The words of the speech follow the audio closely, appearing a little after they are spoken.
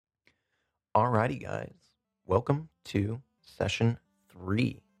Alrighty, guys. Welcome to session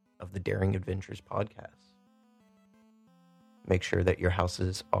 3 of the Daring Adventures podcast. Make sure that your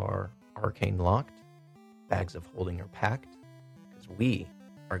houses are arcane locked, bags of holding are packed, because we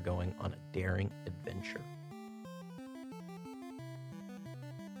are going on a daring adventure.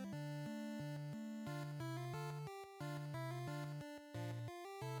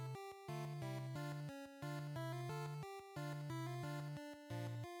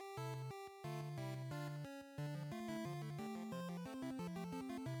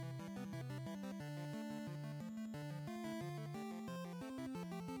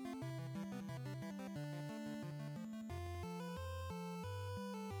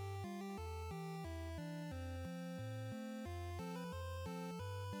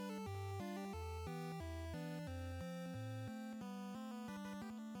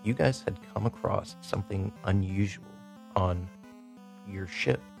 You guys had come across something unusual on your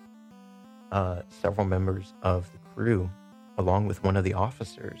ship. Several members of the crew, along with one of the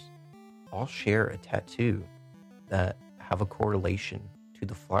officers, all share a tattoo that have a correlation to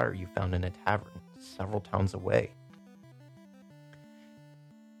the flyer you found in a tavern several towns away.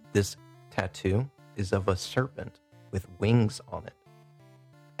 This tattoo is of a serpent with wings on it,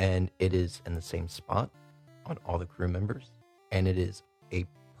 and it is in the same spot on all the crew members, and it is a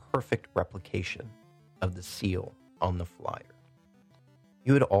perfect replication of the seal on the flyer.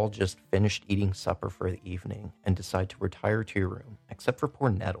 You had all just finished eating supper for the evening and decide to retire to your room, except for poor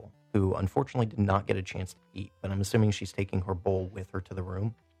Nettle, who unfortunately did not get a chance to eat, but I'm assuming she's taking her bowl with her to the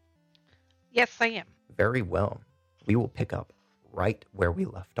room. Yes, I am. Very well. We will pick up right where we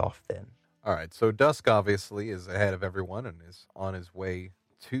left off then. All right, so Dusk obviously is ahead of everyone and is on his way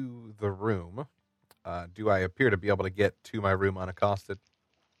to the room. Do I appear to be able to get to my room unaccosted?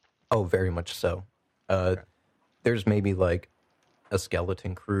 Oh, very much so. Okay. There's maybe like a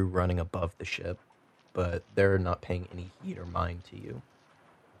skeleton crew running above the ship, but they're not paying any heed or mind to you.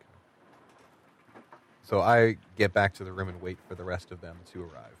 So I get back to the room and wait for the rest of them to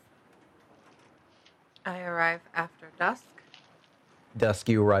arrive. I arrive after dusk. Dusk,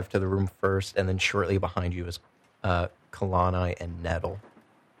 you arrive to the room first, and then shortly behind you is Kalanai and Nettle.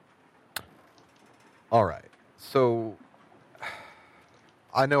 All right, so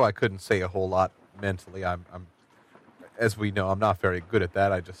I know I couldn't say a whole lot mentally. I'm, as we know, I'm not very good at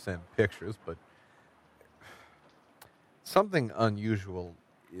that. I just send pictures, but something unusual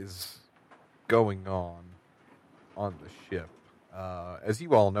is going on the ship. As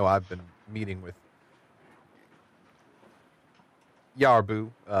you all know, I've been meeting with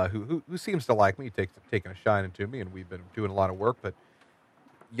Yarbu, who seems to like me, taking a shine to me, and we've been doing a lot of work. But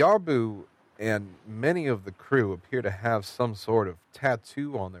Yarbu and many of the crew appear to have some sort of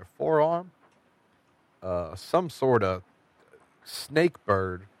tattoo on their forearm, some sort of snake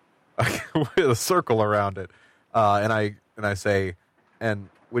bird with a circle around it, and I say, and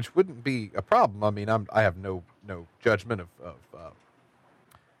which wouldn't be a problem. I mean, I have no judgment of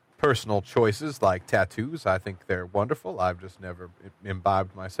personal choices like tattoos. I think they're wonderful. I've just never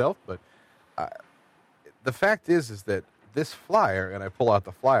imbibed myself. But the fact is that this flyer, and I pull out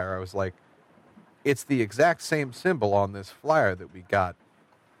the flyer, I was like, it's the exact same symbol on this flyer that we got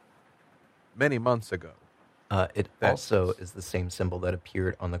many months ago. It also is the same symbol that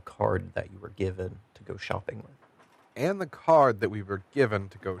appeared on the card that you were given to go shopping with. And the card that we were given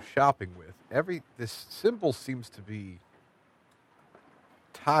to go shopping with. This symbol seems to be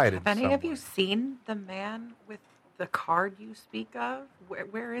tied in Have any some of you way. seen the man with the card you speak of?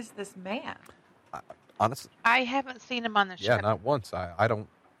 Where is this man? Honestly, I haven't seen him on the yeah, ship. not once. I don't.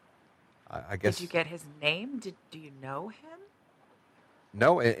 I guess. Did you get his name? Do you know him?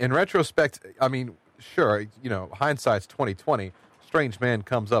 No, in retrospect, I mean, sure, hindsight's 20/20. Strange man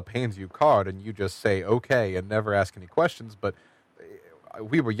comes up, hands you a card, and you just say okay and never ask any questions. But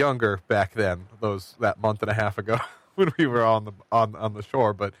we were younger back then, that month and a half ago when we were on the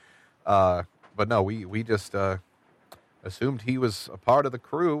shore. But no, we just assumed he was a part of the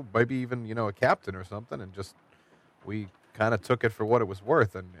crew, maybe even a captain or something, and just we kind of took it for what it was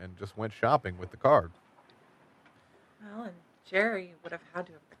worth and just went shopping with the card. Well, and Jerry would have had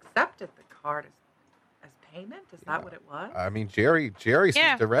to have accepted the card as payment. Is that what it was? I mean, Jerry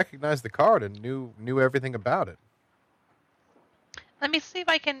seemed to recognize the card and knew everything about it. Let me see if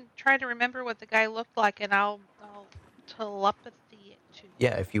I can try to remember what the guy looked like, and I'll telepathy it to you.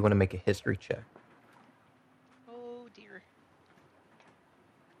 Yeah, if you want to make a history check. Oh, dear.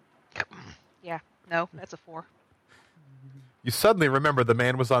 Yeah, no, that's a 4. You suddenly remember the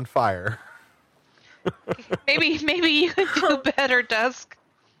man was on fire. Maybe you could do better, Dusk.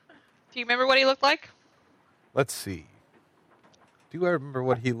 Do you remember what he looked like? Let's see. Do I remember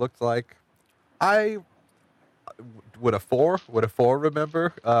what he looked like? I would a four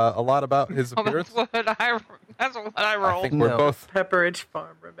remember a lot about his appearance? That's what I I rolled. think we're No. both Pepperidge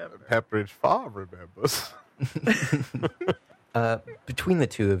Farm, remember? Pepperidge Farm remembers. Between the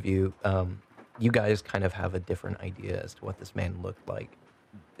two of you, you guys kind of have a different idea as to what this man looked like.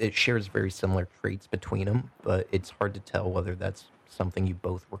 It shares very similar traits between them, but it's hard to tell whether that's something you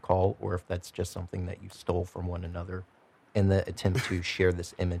both recall or if that's just something that you stole from one another in the attempt to share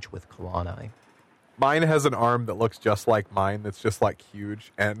this image with Kalanai. Mine has an arm that looks just like mine. That's just like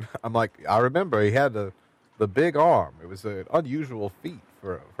huge, and I'm like, I remember he had the big arm. It was an unusual feat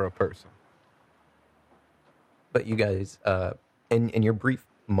for a person. But you guys, in your brief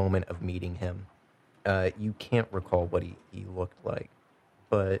moment of meeting him, you can't recall what he looked like,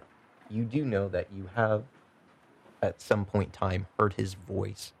 but you do know that you have, at some point in time, heard his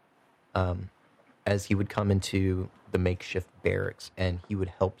voice as he would come into the makeshift barracks and he would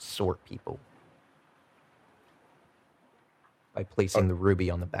help sort people by placing the ruby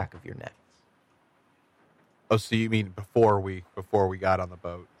on the back of your necks. Oh, so you mean before we got on the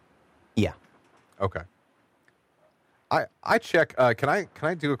boat? Yeah. Okay. I check. Can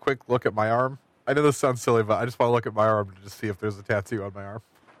I do a quick look at my arm? I know this sounds silly, but I just want to look at my arm to just see if there's a tattoo on my arm.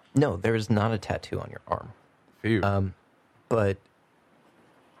 No, there is not a tattoo on your arm. Phew. But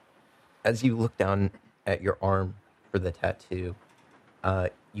as you look down at your arm for the tattoo,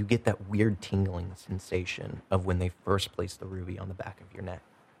 you get that weird tingling sensation of when they first placed the ruby on the back of your neck.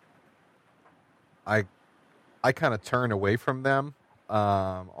 I kind of turn away from them,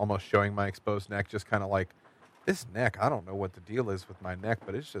 almost showing my exposed neck, just kind of like, this neck, I don't know what the deal is with my neck,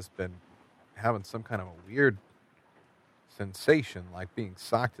 but it's just been having some kind of a weird sensation, like being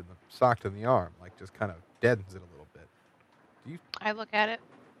socked in the arm, like just kind of deadens it a little bit. I look at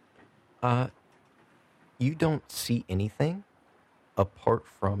it. You don't see anything apart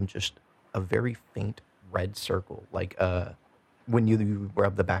from just a very faint red circle, like when you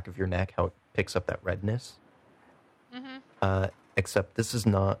rub the back of your neck, how it picks up that redness. Mm-hmm. Except this is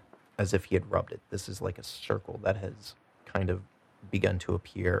not as if he had rubbed it. This is like a circle that has kind of begun to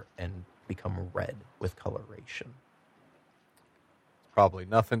appear and become red with coloration. Probably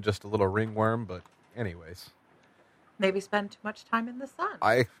nothing, just a little ringworm, but anyways. Maybe spend too much time in the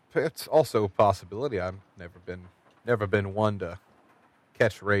sun. It's also a possibility. I've never been one to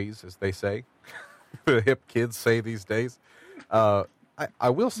catch rays, as they say. The hip kids say these days. I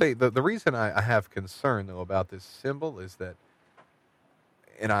will say the reason I have concern though about this symbol is that,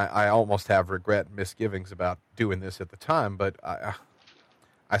 and I almost have regret and misgivings about doing this at the time, but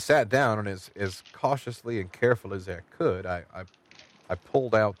I sat down and as cautiously and careful as I could, I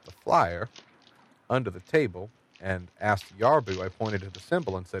pulled out the flyer under the table and asked Yarbu. I pointed to the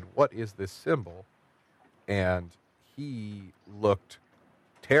symbol and said, "What is this symbol?" And he looked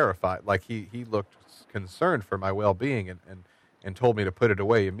terrified, like he looked concerned for my well-being and told me to put it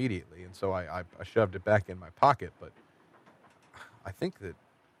away immediately. And so I shoved it back in my pocket. But I think that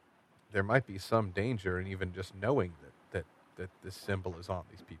there might be some danger in even just knowing that this symbol is on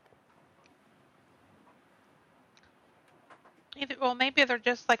these people. Well, maybe they're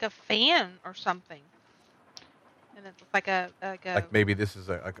just like a fan or something, and it's like Maybe this is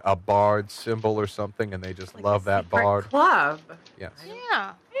a bard symbol or something, and they just Like love a that secret bard. club. Yes.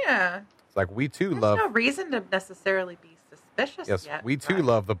 Yeah. Yeah. It's like we too There's love. no reason to necessarily be suspicious Yes, yet. we too but-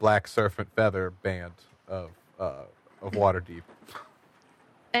 love the Black Serpent Feather band of Waterdeep.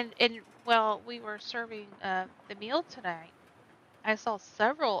 And well, we were serving the meal tonight. I saw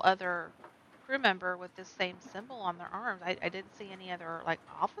several other crew member with this same symbol on their arms. I didn't see any other like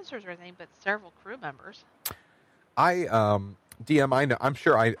officers or anything, but several crew members. DM, I know. I'm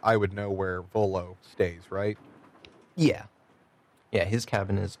sure I would know where Volo stays, right? Yeah. Yeah, his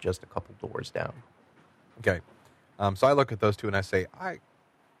cabin is just a couple doors down. Okay. So I look at those two and I say,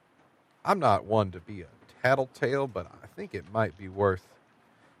 I'm not one to be a tattletale, but I think it might be worth,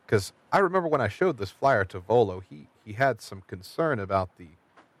 because I remember when I showed this flyer to Volo, he had some concern about the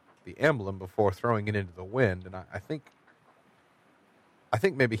emblem before throwing it into the wind, and I think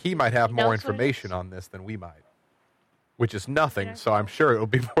maybe he might have He more knows what it information is. on this than we might, which is nothing. Yeah. So I'm sure it'll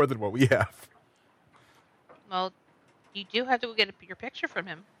be more than what we have. Well, you do have to go get your picture from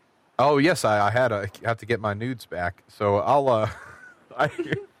him. Oh yes, I have to get my nudes back. So I'll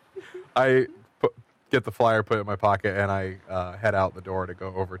I get the flyer, put it in my pocket, and I head out the door to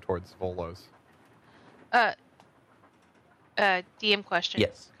go over towards Volo's. DM question.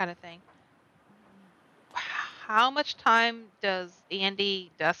 Yes. Kind of thing. How much time does Andy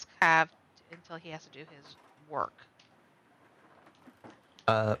Dusk have until he has to do his work?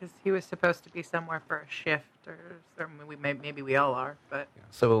 Because he was supposed to be somewhere for a shift or maybe we all are, but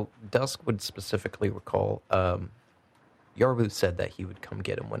So Dusk would specifically recall Yarbu said that he would come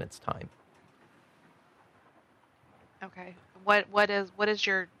get him when it's time. Okay. What is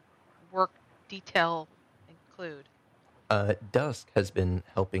your work detail include? Dusk has been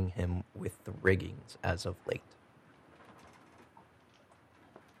helping him with the riggings as of late.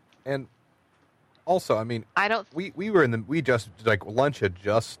 And also, I mean, I don't. we just, like, lunch had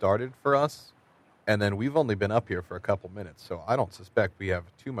just started for us, and then we've only been up here for a couple minutes, so I don't suspect we have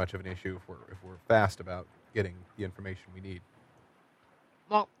too much of an issue if we're fast about getting the information we need.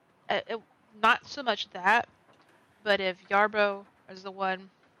 Well, not so much that, but if Yarbo is the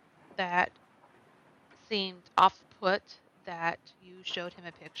one that seemed off-put that you showed him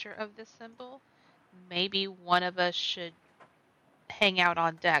a picture of this symbol, maybe one of us should hang out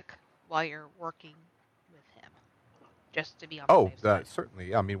on deck while you're working with him, just to be on the safe side.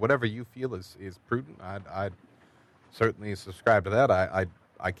 Certainly. I mean, whatever you feel is prudent. I'd certainly subscribe to that.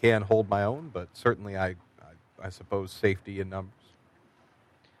 I can hold my own, but certainly I suppose safety in numbers.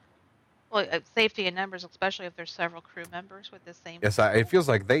 Well, safety in numbers, especially if there's several crew members with the same. Yes, it feels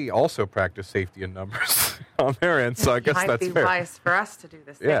like they also practice safety in numbers on their end, so I guess that's fair. Might be wise for us to do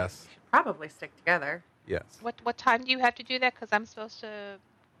the same. Yes. We should probably stick together. Yes. What time do you have to do that? Because I'm supposed to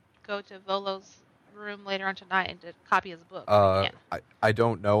go to Volo's room later on tonight and to copy his book. I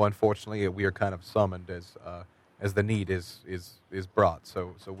don't know. Unfortunately, we are kind of summoned as the need is brought.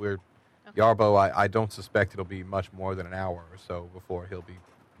 So we're Okay. Yarbo. I don't suspect it'll be much more than an hour or so before he'll be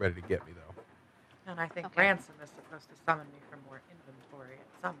ready to get me, though. And I think Okay. Ransom is supposed to summon me for more inventory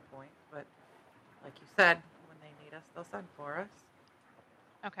at some point. But like you said, when they need us, they'll send for us.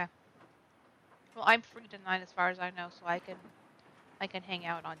 Okay. Well, I'm free tonight as far as I know, so I can hang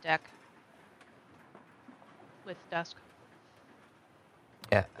out on deck with Dusk.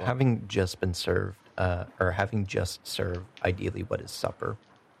 Yeah, having just been served, or having just served, ideally, what is supper?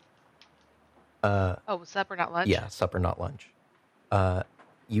 Supper, not lunch? Yeah, supper, not lunch.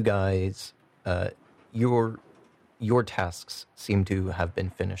 You guys, your tasks seem to have been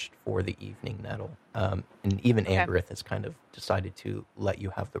finished for the evening, Nettle. And even Okay. Anderith has kind of decided to let you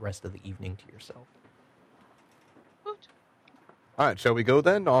have the rest of the evening to yourself. Woot. All right, shall we go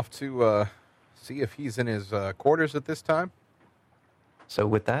then? Off to see if he's in his quarters at this time? So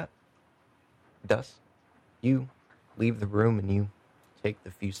with that, Dusk, you leave the room and you take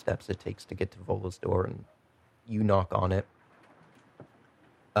the few steps it takes to get to Vola's door, and you knock on it.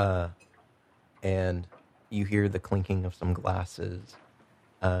 And you hear the clinking of some glasses,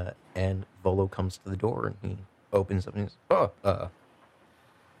 and Volo comes to the door, and he opens up and he's,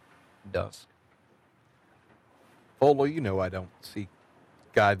 Dusk. Volo, you know I don't seek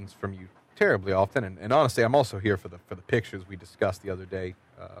guidance from you terribly often, and honestly, I'm also here for the pictures we discussed the other day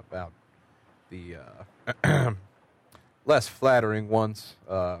about the less flattering ones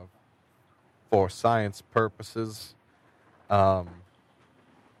for science purposes.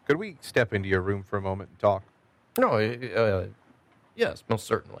 Could we step into your room for a moment and talk? No, yes, most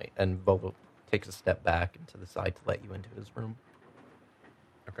certainly. And Volo takes a step back and to the side to let you into his room.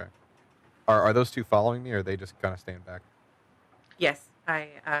 Okay. Are those two following me, or are they just kind of staying back? Yes, I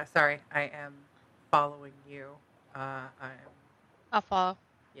am following you. I'll follow.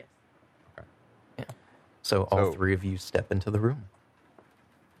 Yes. So all So- three of you step into the room.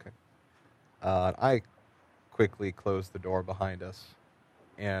 Okay. I quickly close the door behind us,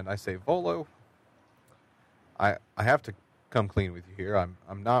 and I say, Volo, I have to come clean with you here.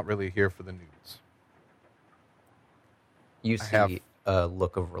 I'm not really here for the nudes. You I have- see a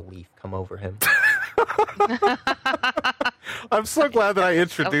look of relief come over him. I'm so glad that I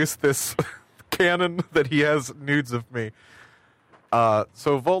introduced this canon that he has nudes of me.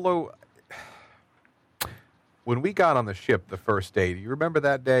 So Volo, when we got on the ship the first day, do you remember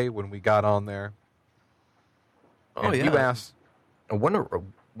that day when we got on there? Oh, And yeah. you asked, A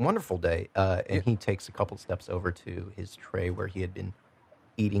wonderful day. And he takes a couple steps over to his tray where he had been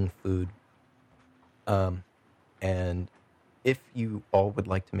eating food. And if you all would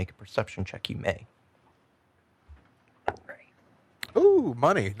like to make a perception check, you may. ooh,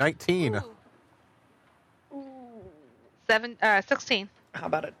 money, 19. Ooh. 16. How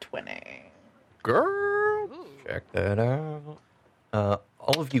about a 20? Girl. Ooh. Check that out.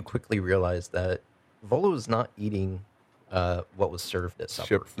 All of you quickly realize that Volo is not eating what was served at supper.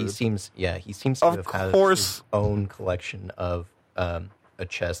 Ship He food. seems to Of have had course. his own collection of a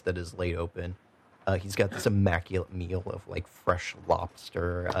chest that is laid open. He's got this immaculate meal of like fresh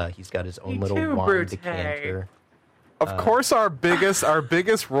lobster. He's got his own You little too, wine Brute. decanter. Of course, our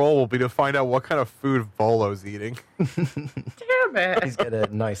biggest role will be to find out what kind of food Volo's eating. Damn it. He's got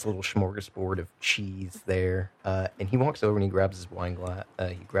a nice little smorgasbord of cheese there. And he walks over and he grabs his wine glass.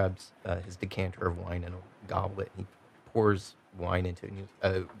 He grabs his decanter of wine and a goblet. He pours wine into it. And he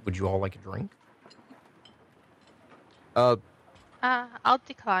goes, would you all like a drink? I'll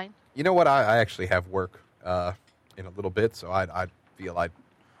decline. You know what? I actually have work in a little bit, so I feel I'd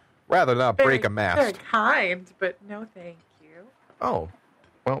rather not break a mask. Very kind, but no thank you. Oh,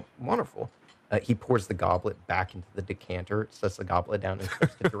 well, wonderful. He pours the goblet back into the decanter, sets the goblet down, and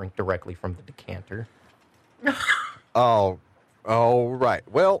starts to drink directly from the decanter. Oh, right.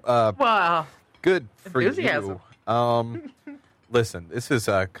 Well, Wow. good for Enthusiasm. you. Listen, this is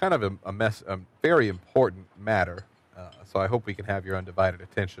kind of a very important matter, so I hope we can have your undivided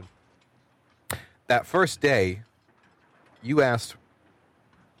attention. That first day, you asked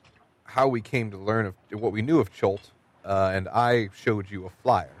how we came to learn of what we knew of Chult, and I showed you a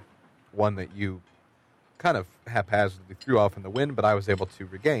flyer, one that you kind of haphazardly threw off in the wind, but I was able to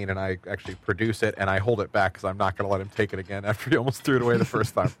regain, and I actually produce it, and I hold it back because I'm not going to let him take it again after he almost threw it away the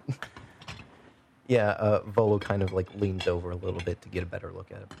first time. Yeah, Volo kind of like leans over a little bit to get a better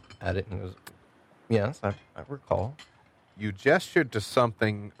look at it, and he goes, yes, I recall. You gestured to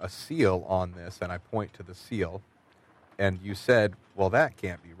something, a seal on this, and I point to the seal, and you said, well, that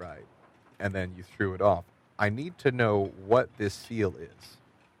can't be right. And then you threw it off. I need to know what this seal is.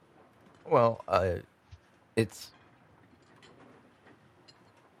 Well, it's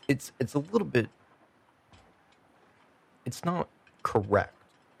a little bit. It's not correct,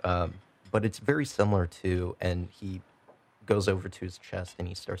 but it's very similar to. And he goes over to his chest and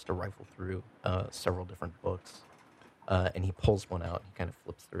he starts to rifle through several different books, and he pulls one out. He kind of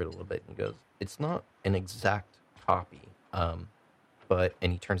flips through it a little bit and he goes, "It's not an exact copy, but."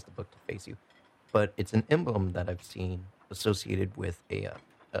 And he turns the book to face you. But it's an emblem that I've seen associated with a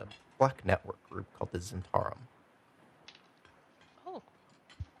black network group called the Zentarum. Oh.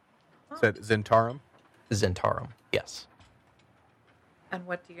 Said Zentarum? Zentarum, yes. And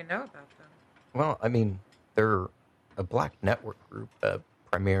what do you know about them? Well, I mean, they're a black network group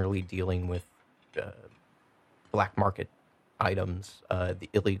primarily dealing with black market items, the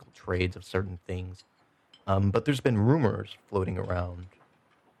illegal trades of certain things. But there's been rumors floating around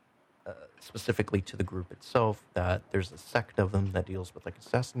specifically to the group itself that there's a sect of them that deals with like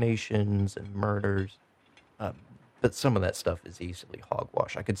assassinations and murders, but some of that stuff is easily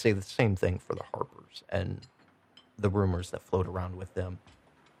hogwash. I could say the same thing for the Harpers and the rumors that float around with them,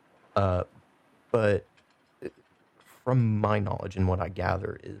 but from my knowledge and what I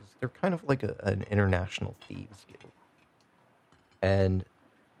gather is they're kind of like an international thieves guild. And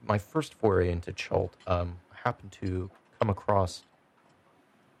my first foray into Chult happened to come across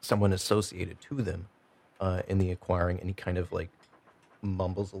someone associated to them in the acquiring, and he kind of like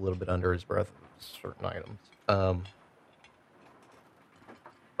mumbles a little bit under his breath of certain items.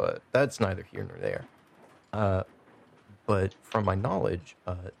 But that's neither here nor there. But from my knowledge,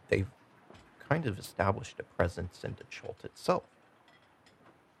 they've kind of established a presence into Chult itself.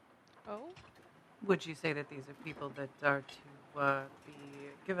 Oh. Would you say that these are people that are to be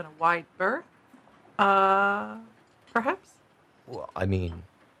given a wide berth? Perhaps? Well, I mean,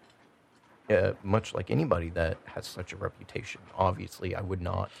 much like anybody that has such a reputation, obviously I would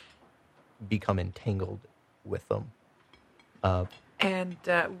not become entangled with them. And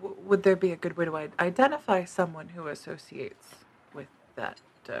would there be a good way to identify someone who associates with that,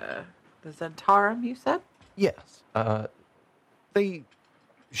 the Zentarum, you said? Yes. They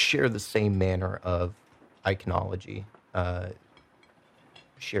share the same manner of iconology,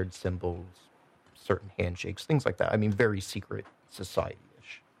 shared symbols, certain handshakes, things like that. I mean, very secret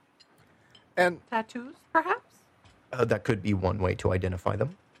society-ish. And Tattoos, perhaps? That could be one way to identify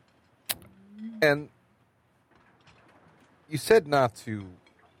them. And you said not to.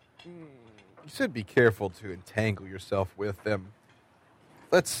 You said be careful to entangle yourself with them.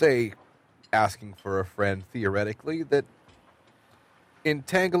 Let's say, asking for a friend, theoretically, that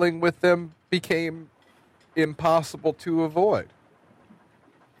entangling with them became impossible to avoid.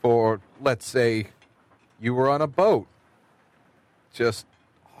 For, let's say, you were on a boat, just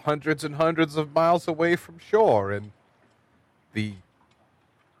hundreds and hundreds of miles away from shore, and the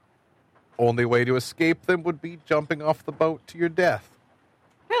only way to escape them would be jumping off the boat to your death.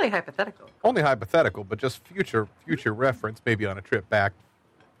 Really hypothetical. Only hypothetical, but just future reference, maybe on a trip back.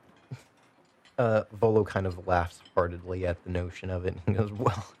 Volo kind of laughs heartedly at the notion of it, and he goes,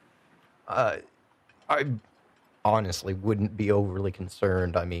 well, I honestly wouldn't be overly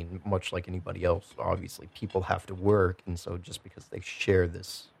concerned. I mean, much like anybody else, obviously people have to work, and so just because they share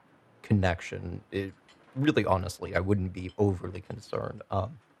this connection, really, honestly, I wouldn't be overly concerned.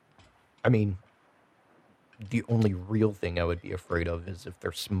 I mean, the only real thing I would be afraid of is if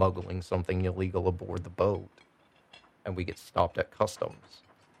they're smuggling something illegal aboard the boat and we get stopped at customs.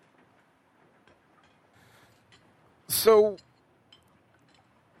 So,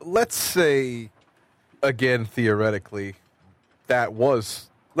 let's say, again, theoretically, let's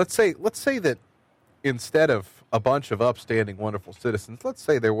say that instead of a bunch of upstanding, wonderful citizens, let's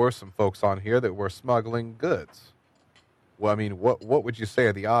say there were some folks on here that were smuggling goods. Well, I mean, what would you say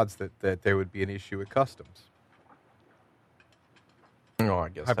are the odds that there would be an issue at customs? No, I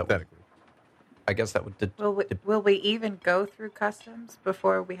guess Hypothetically. that would. Will we even go through customs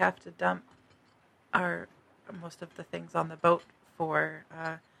before we have to dump most of the things on the boat for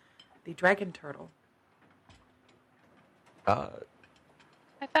the dragon turtle? I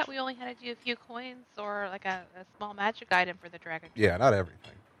thought we only had to do a few coins or like a small magic item for the dragon. Yeah, not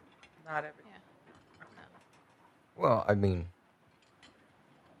everything. Not everything. Yeah. No. Well, I mean,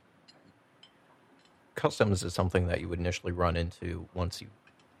 customs is something that you would initially run into once you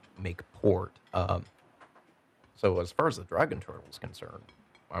make port. So as far as the dragon turtle is concerned,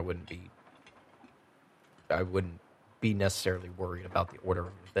 I wouldn't be necessarily worried about the order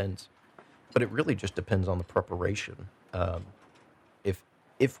of events, but it really just depends on the preparation.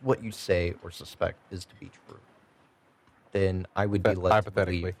 If what you say or suspect is to be true, then I would be led to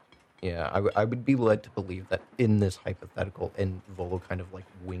believe. Yeah, I would be led to believe that in this hypothetical, and Volo kind of like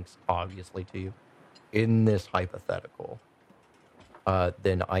winks obviously to you, in this hypothetical,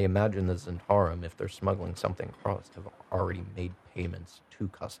 then I imagine the Zentarum, if they're smuggling something across, have already made payments to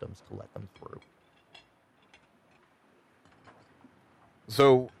customs to let them through.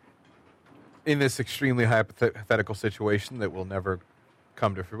 So, in this extremely hypothetical situation that will never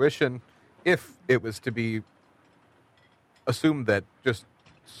come to fruition, if it was to be assumed that just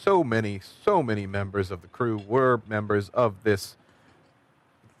so many members of the crew were members of this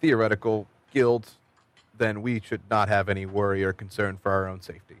theoretical guild, then we should not have any worry or concern for our own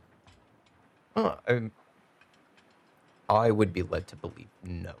safety. I would be led to believe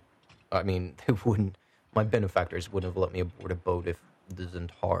no. I mean, my benefactors wouldn't have let me aboard a boat if the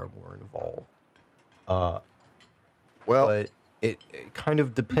Zentarum were involved. But it kind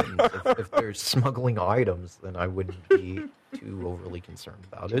of depends. If they're smuggling items, then I wouldn't be too overly concerned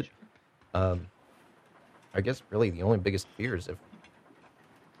about it. I guess really the only biggest fear is if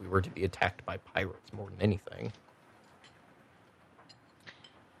we were to be attacked by pirates more than anything.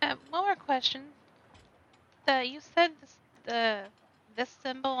 One more question. You said this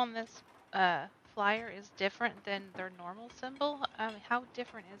symbol on this flyer is different than their normal symbol. How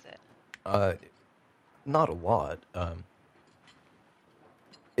different is it? Not a lot.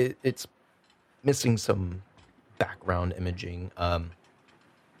 It's missing some background imaging.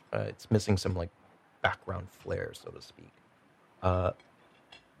 It's missing some like background flair, so to speak.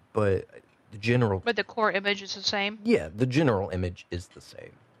 But the general. But the core image is the same. Yeah, the general image is the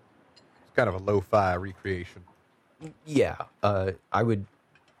same. It's kind of a lo-fi recreation. Yeah, I would.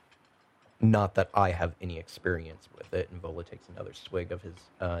 Not that I have any experience with it. And Vola takes another swig of his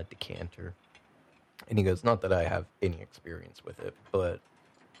decanter, and he goes, "Not that I have any experience with it, but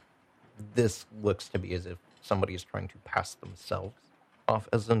this looks to be as if somebody is trying to pass themselves off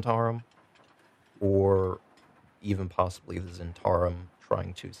as Zentarum, or even possibly the Zentarum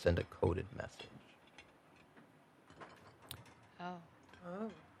trying to send a coded message."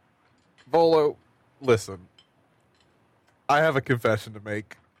 Oh. Volo, listen. I have a confession to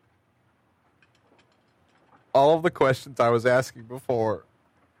make. All of the questions I was asking before,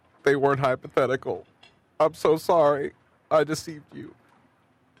 they weren't hypothetical. I'm so sorry. I deceived you.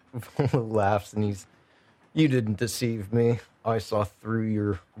 Laughs and you didn't deceive me. I saw through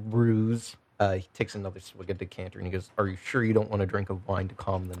your ruse. He takes another swig of decanter and he goes, "Are you sure you don't want to drink a wine to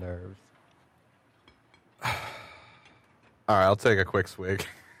calm the nerves?" All right, I'll take a quick swig.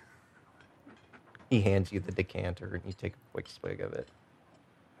 He hands you the decanter and you take a quick swig of it.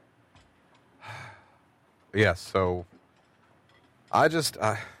 Yes, so I just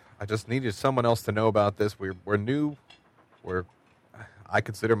needed someone else to know about this. We're new. I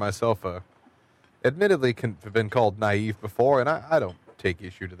consider myself admittedly have been called naive before, and I don't take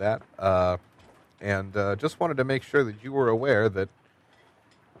issue to that. And just wanted to make sure that you were aware that,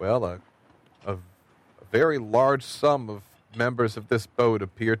 well, a very large sum of members of this boat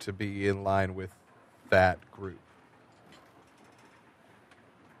appear to be in line with that group.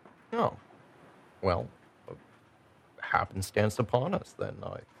 Oh, well, happenstance upon us then.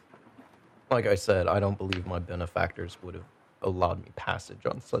 Like I said, I don't believe my benefactors would have allowed me passage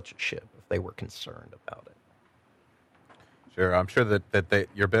on such a ship if they were concerned about it. Sure, I'm sure that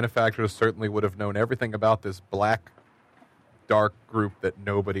your benefactors certainly would have known everything about this black, dark group that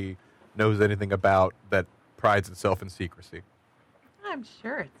nobody knows anything about that prides itself in secrecy. I'm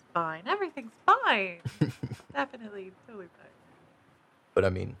sure it's fine. Everything's fine. Definitely, totally fine. But I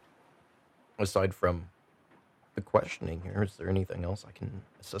mean, aside from the questioning here, is there anything else I can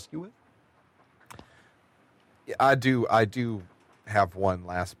assist you with? Yeah, I do have one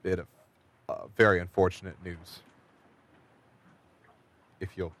last bit of very unfortunate news.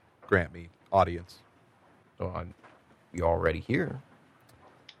 If you'll grant me audience. So you're already here.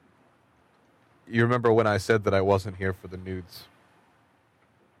 You remember when I said that I wasn't here for the nudes?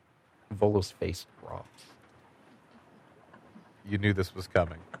 Volo's face drops. You knew this was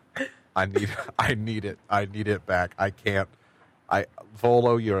coming. I need it back. I can't.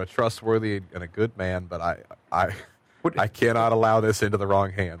 Volo, you're a trustworthy and a good man, but I cannot allow this into the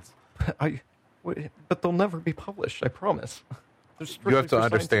wrong hands. But they'll never be published. I promise. You have to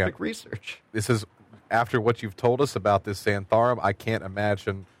understand. Research. This is after what you've told us about this Xantharum. I can't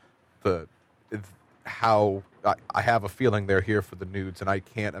imagine how. I have a feeling they're here for the nudes, and I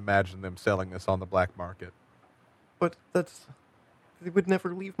can't imagine them selling this on the black market. But they would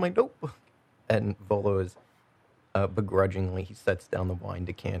never leave my notebook. And Volo is begrudgingly, he sets down the wine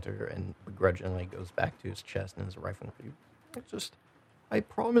decanter and begrudgingly goes back to his chest and his rifle. I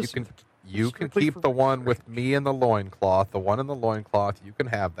promise you can keep the one with me in the loincloth. The one in the loincloth, you can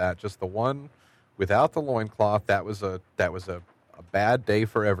have that. Just the one without the loincloth, that was a bad day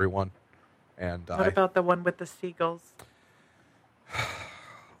for everyone. And what about the one with the seagulls?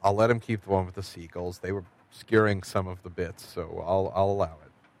 I'll let him keep the one with the seagulls. They were skewering some of the bits, so I'll allow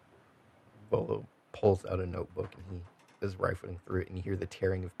it. Volo pulls out a notebook and he is rifling through it, and you hear the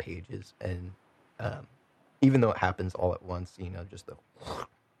tearing of pages. And even though it happens all at once, just the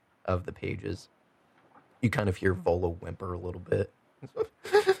of the pages, you kind of hear Volo whimper a little bit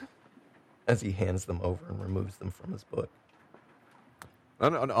as he hands them over and removes them from his book.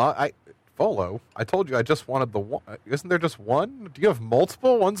 No, Volo, I told you I just wanted the one. Isn't there just one? Do you have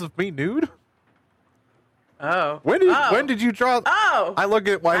multiple ones of me nude? Oh. When did you draw? Oh. I look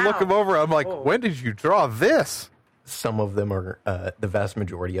him over. I'm like, When did you draw this? Some of them are, the vast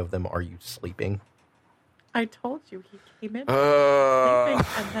majority of them are you sleeping. I told you he came in sleeping,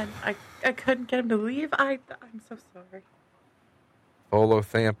 and then I couldn't get him to leave. I'm so sorry. Volo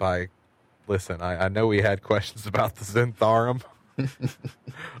Thamp, listen, I know we had questions about the Xantharum.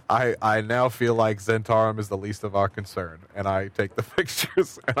 I now feel like Xantharum is the least of our concern, and I take the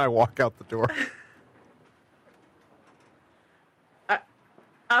pictures and I walk out the door.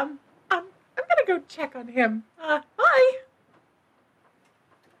 I'm gonna go check on him. Bye.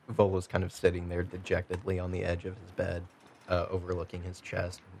 Volo's kind of sitting there dejectedly on the edge of his bed, overlooking his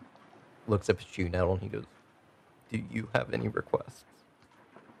chest, and looks up at you, Nettle, and he goes, "Do you have any requests?"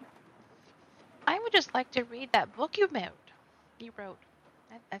 I would just like to read that book you wrote.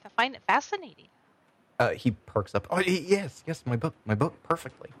 I find it fascinating. He perks up. Oh, yes, my book,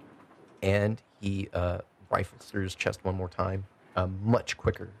 perfectly. And he rifles through his chest one more time, much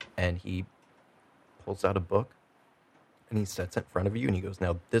quicker, and he pulls out a book, and he sets it in front of you, and he goes,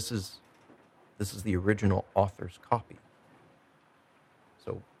 "Now, this is the original author's copy.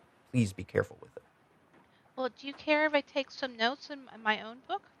 So please be careful with it." Well, do you care if I take some notes in my own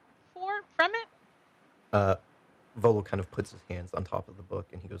book from it? Volo kind of puts his hands on top of the book,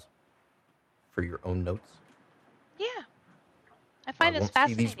 and he goes, "For your own notes?" Yeah. I find this won't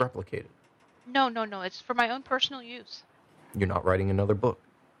fascinating. see these replicated. No. It's for my own personal use. You're not writing another book.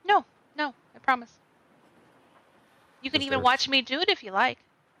 No. I promise. You can even watch me do it if you like.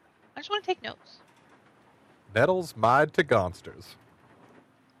 I just want to take notes. Nettle's Mind to Gonsters. Is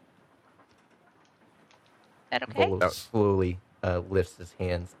that okay? Volo slowly lifts his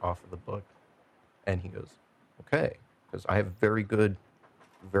hands off of the book, and he goes, "Okay, because I have very good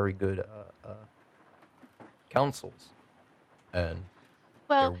counsels, and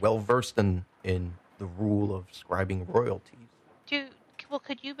they're well versed in the rule of scribing royalties."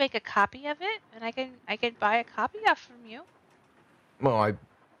 Could you make a copy of it, and I can buy a copy off from you? Well,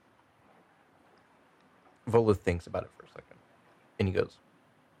 Volo thinks about it for a second, and he goes,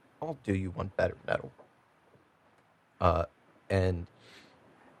 "I'll do you one better, Nettle." And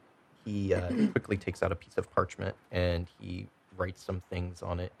he quickly takes out a piece of parchment, and he writes some things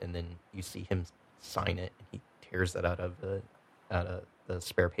on it, and then you see him sign it, and he tears that out of the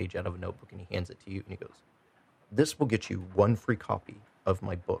spare page out of a notebook, and he hands it to you, and he goes, "This will get you one free copy of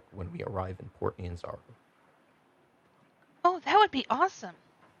my book when we arrive in Port Nianzaro." Oh, that would be awesome.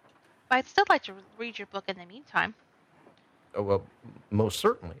 But I'd still like to read your book in the meantime. Oh, well, most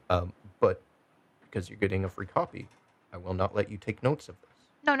certainly. But because you're getting a free copy, I will not let you take notes of this.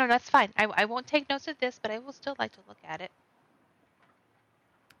 No, that's fine. I won't take notes of this, but I will still like to look at it.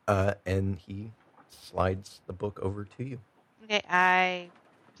 And he slides the book over to you. Okay, I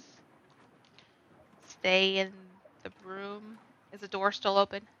stay in the room. Is the door still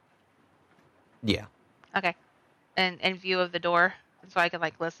open? Yeah. Okay. And in view of the door, so I can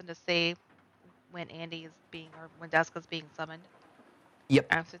listen to see when Andy is or when Dusk is being summoned. Yep.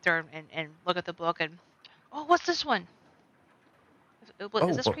 I sit there and look at the book and, oh, what's this one?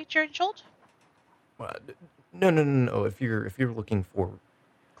 Is this creature in Chult? No. If you're looking for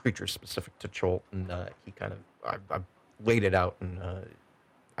creatures specific to Chult, and he kind of I laid it out in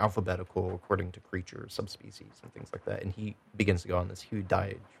alphabetical according to creature subspecies and things like that, and he begins to go on this huge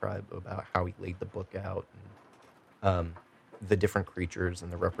diatribe about how he laid the book out and the different creatures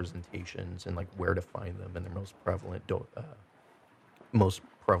and the representations and where to find them and their most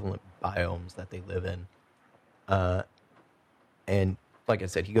prevalent biomes that they live in. And like I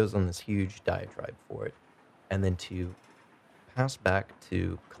said, he goes on this huge diatribe for it. And then to pass back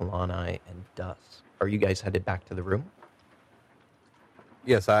to Kalanai and Dusk, are you guys headed back to the room?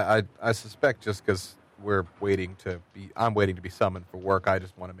 Yes, I suspect just because I'm waiting to be summoned for work. I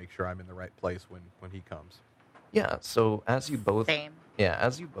just want to make sure I'm in the right place when he comes. Yeah. So as you both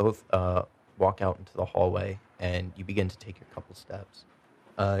walk out into the hallway and you begin to take a couple steps,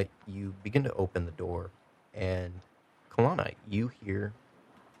 you begin to open the door, and Kalanai, you hear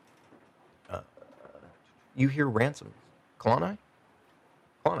ransoms. Kalanai,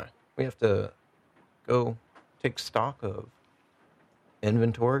 we have to go take stock of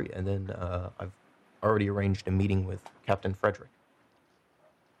inventory, and then I've already arranged a meeting with Captain Frederick.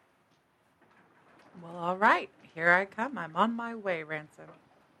 Well, all right. Here I come. I'm on my way, Ransom.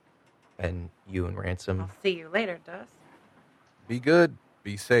 And you and Ransom... I'll see you later, Dusk. Be good,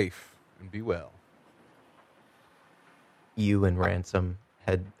 be safe, and be well. You and Ransom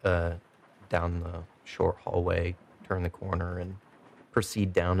head down the short hallway, turn the corner, and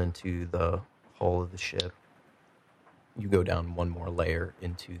proceed down into the hull of the ship. You go down one more layer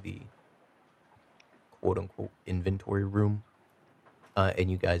into the quote-unquote inventory room,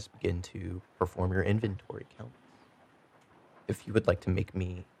 and you guys begin to perform your inventory counts. If you would like to make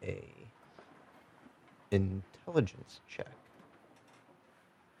me a intelligence check,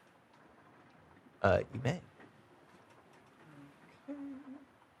 you may. Okay.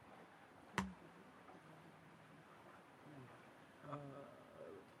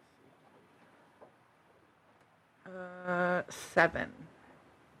 7.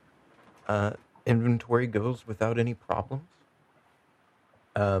 Inventory goes without any problems.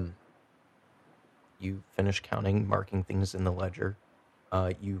 You finish counting, marking things in the ledger.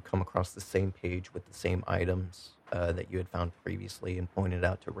 You come across the same page with the same items that you had found previously and pointed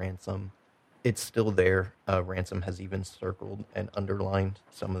out to Ransom. It's still there. Ransom has even circled and underlined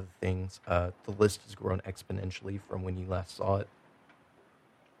some of the things. The list has grown exponentially from when you last saw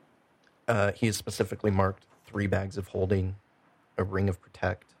it. He has specifically marked 3 bags of holding, a ring of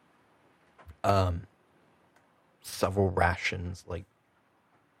protect, several rations,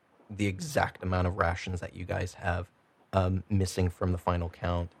 the exact amount of rations that you guys have missing from the final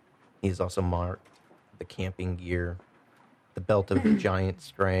count. He's also marked the camping gear, the belt of giant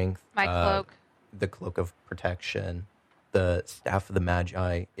strength, my cloak, the cloak of protection, the staff of the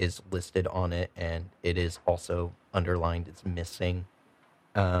Magi is listed on it, and it is also underlined. It's missing.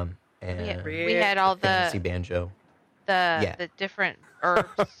 And we had all the fancy banjo, the different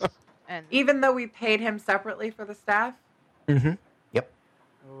herbs, and even though we paid him separately for the staff. Mm-hmm. Yep.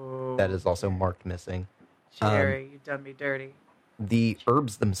 Oh, That is also marked missing. Jerry, you've done me dirty. The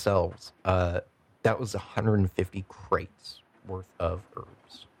herbs themselves, that was 150 crates worth of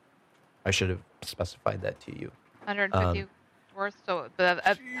herbs. I should have specified that to you. 150 worth, so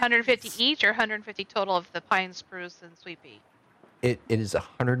 150 each, or 150 total of the pine, spruce, and sweet pea? It is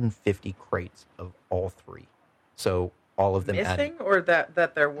 150 crates of all 3. So all of them missing, added, or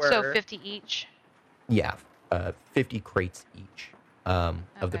that there were. So 50 each. Yeah, 50 crates each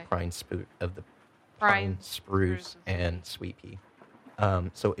of the pine, spruce, and sweet pea.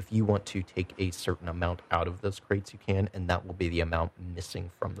 So if you want to take a certain amount out of those crates, you can, and that will be the amount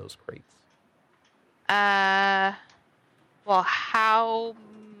missing from those crates. Well, how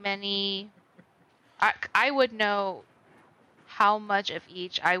many? I would know how much of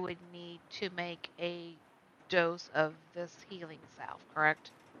each I would need to make a dose of this healing salve,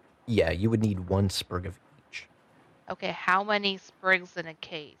 correct? Yeah, you would need 1 sprig of each. Okay, how many sprigs in a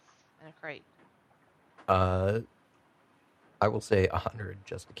case, in a crate? I will say 100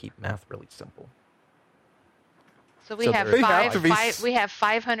 just to keep math really simple. So we So have there's five. We have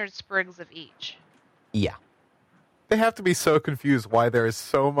 500 sprigs of each. Yeah. They have to be so confused why there is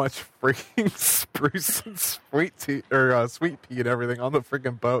so much freaking spruce and sweet tea or sweet pea and everything on the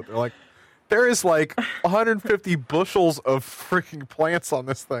freaking boat. They're like, there is like 150 bushels of freaking plants on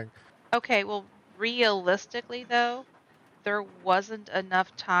this thing. Okay, well, realistically, though, there wasn't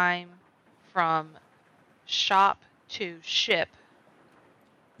enough time from shop to ship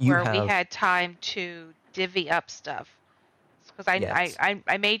You where have we had time to divvy up stuff. Because Yes.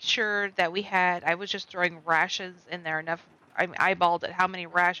 I made sure that I was just throwing rations in there enough. I eyeballed at how many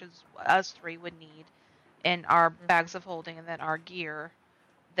rations us three would need in our bags of holding and then our gear.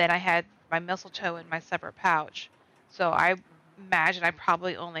 Then I had my mistletoe in my separate pouch. So I imagine I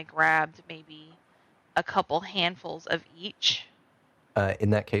probably only grabbed maybe a couple handfuls of each. in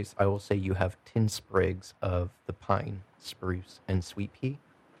that case, I will say you have 10 sprigs of the pine, spruce, and sweet pea,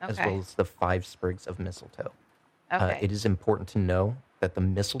 as Okay. well as the 5 sprigs of mistletoe. Okay. It is important to know that the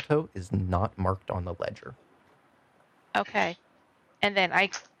mistletoe is not marked on the ledger. Okay. And then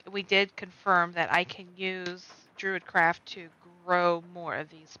we did confirm that I can use Druidcraft to grow more of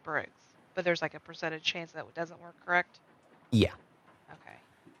these sprigs. But there's like a percentage chance that it doesn't work, correct? Yeah. Okay.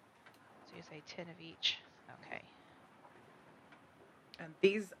 So you say 10 of each. Okay. And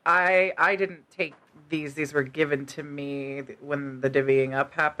these, I didn't take these. These were given to me when the divvying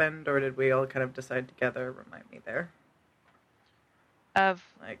up happened, or did we all kind of decide together? Remind me there. Of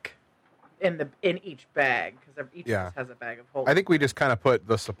Like in each bag, because each of us has a bag of holding. I think we just kind of put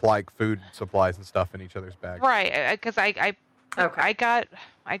the food supplies and stuff in each other's bags. right, because I Okay.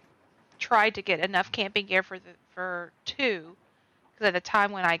 I tried to get enough camping gear for 2, because at the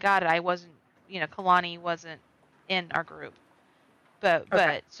time when I got it, I wasn't, Kalani wasn't in our group.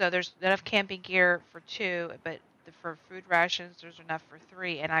 But so there's enough camping gear for 2, but for food rations there's enough for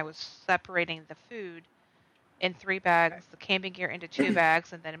 3, and I was separating the food in 3 bags, the camping gear into 2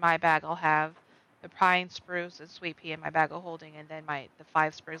 bags, and then in my bag I'll have the pine, spruce, and sweet pea in my bag of holding, and then the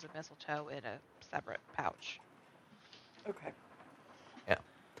 5 sprigs of mistletoe in a separate pouch. Okay. Yeah.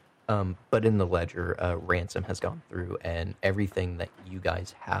 But in the ledger, Ransom has gone through, and everything that you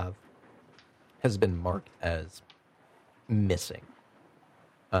guys have has been marked as missing.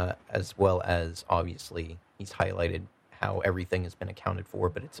 As well as, obviously, he's highlighted how everything has been accounted for,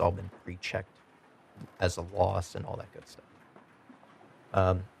 but it's all been pre-checked as a loss and all that good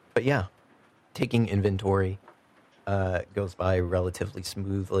stuff. But yeah, taking inventory goes by relatively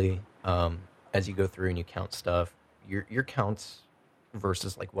smoothly. As you go through and you count stuff, your counts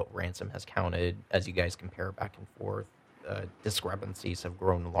versus like what Ransom has counted, as you guys compare back and forth, discrepancies have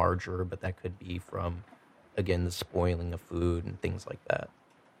grown larger, but that could be from, again, the spoiling of food and things like that.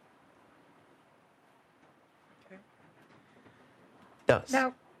 Okay. Dusk.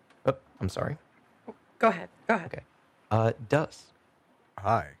 Now, Oh, I'm sorry. go ahead. Okay. Dusk.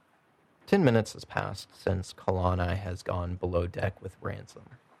 Hi. 10 minutes has passed since Kalanai has gone below deck with Ransom.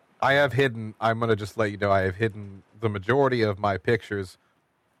 I have hidden, I'm going to just let you know, I have hidden the majority of my pictures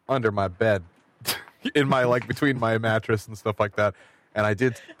under my bed, in my, like, between my mattress and stuff like that. And I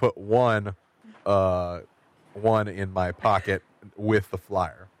did put one in my pocket with the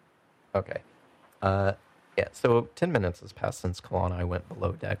flyer. Okay. Yeah, so 10 minutes has passed since Kalanai went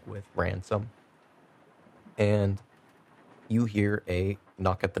below deck with Ransom. And you hear a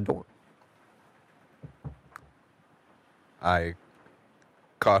knock at the door. I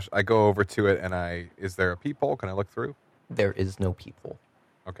go over to it and is there a peephole? Can I look through? There is no peephole.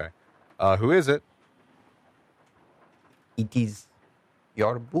 Okay. Who is it? It is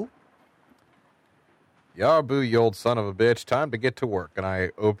Yarbu. Yarbu, you old son of a bitch. Time to get to work. And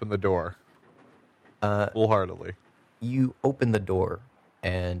I open the door. Wholeheartedly. You open the door,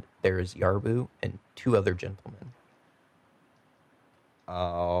 and there is Yarbu and 2 other gentlemen.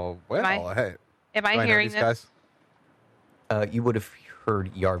 Well, hey. Am Do I know hearing these this? guys? You would have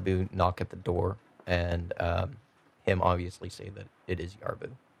heard Yarbu knock at the door, and him obviously say that it is Yarbu.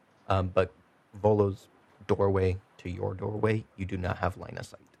 But Volo's doorway to your doorway, you do not have line of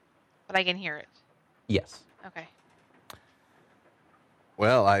sight. But I can hear it. Yes. Okay.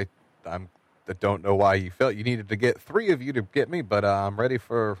 Well, I don't know why you felt you needed to get 3 of you to get me, but I'm ready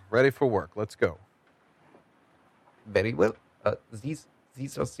for work. Let's go. Very well. These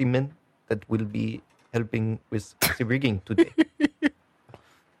are the men that will be helping with the rigging today.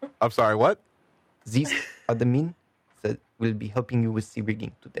 I'm sorry, what? These are the men that will be helping you with the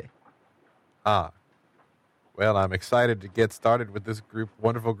rigging today. Ah. Well, I'm excited to get started with this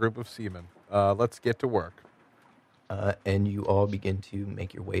wonderful group of seamen. Let's get to work. And you all begin to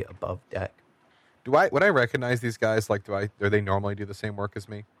make your way above deck. Would I recognize these guys? Like, do they normally do the same work as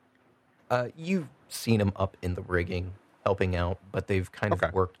me? You've seen them up in the rigging, helping out, but they've kind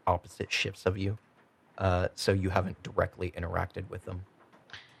of worked opposite shifts of you. so you haven't directly interacted with them.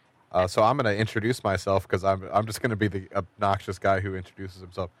 So I'm going to introduce myself because I'm just going to be the obnoxious guy who introduces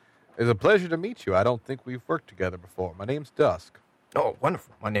himself. It's a pleasure to meet you. I don't think we've worked together before. My name's Dusk. Oh,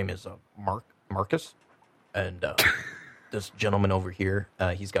 wonderful. My name is Marcus, and this gentleman over here,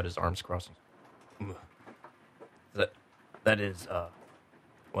 he's got his arms crossed. That is,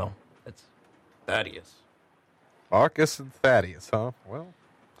 well, it's Thaddeus. Marcus and Thaddeus, huh? Well,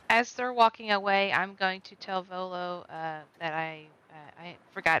 As they're walking away, I'm going to tell Volo that I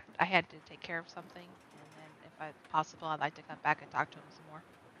forgot I had to take care of something, and then if possible, I'd like to come back and talk to him some more.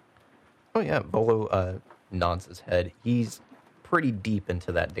 Oh, yeah, Volo nods his head. He's pretty deep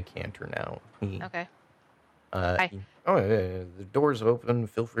into that decanter now. Okay. Yeah, the door's open.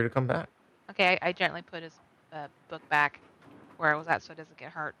 Feel free to come back. Okay, I gently put his book back where I was at so it doesn't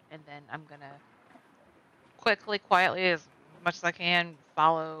get hurt, and then I'm going to quietly, as much as I can,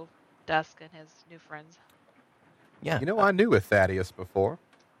 follow Dusk and his new friends. Yeah. you know, I knew a Thaddeus before.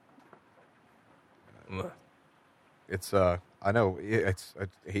 It's, I know,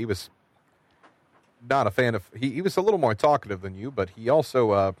 he was not a fan of, he was a little more talkative than you, but he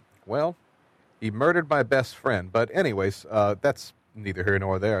also, he murdered my best friend. But anyways, that's neither here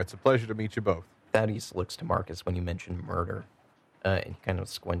nor there. It's a pleasure to meet you both. Thaddeus looks to Marcus when you mention murder, and he kind of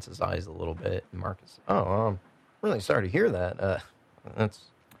squints his eyes a little bit. And Marcus, I'm really sorry to hear that. That's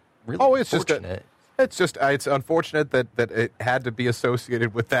really unfortunate. It's unfortunate that it had to be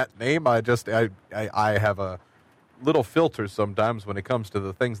associated with that name. I have a little filter sometimes when it comes to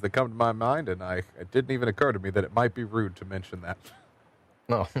the things that come to my mind, and it didn't even occur to me that it might be rude to mention that.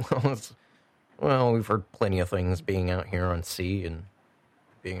 No, well, we've heard plenty of things being out here on sea and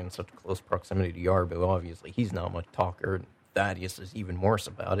being in such close proximity to Yarbu. Obviously, he's not much talker. And Thaddeus is even worse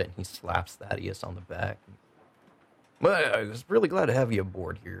about it, and he slaps Thaddeus on the back. Well, I was really glad to have you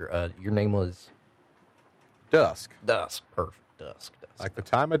aboard here. Your name was Dusk. Dusk. Perfect. Dusk. Like the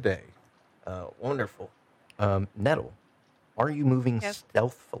time of day. Wonderful. Nettle, are you moving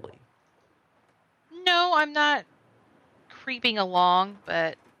stealthily? No, I'm not creeping along,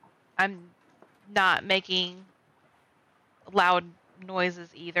 but I'm not making loud noises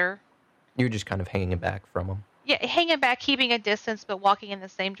either. You're just kind of hanging back from them. Yeah, hanging back, keeping a distance, but walking in the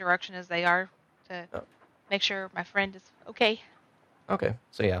same direction as they are to make sure my friend is okay. Okay,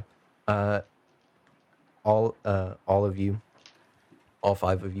 so yeah, all of you, all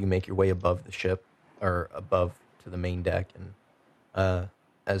five of you, make your way above the ship or above to the main deck, and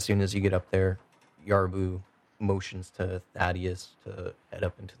as soon as you get up there, Yarbu motions to Thaddeus to head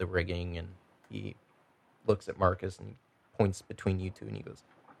up into the rigging, and he looks at Marcus and he points between you two, and he goes,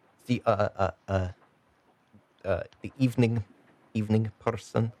 "The evening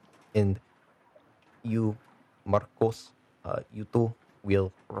person, and you, Marcos, you two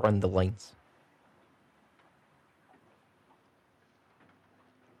will run the lines."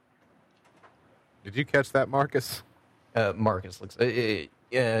 Did you catch that, Marcus? Marcus looks.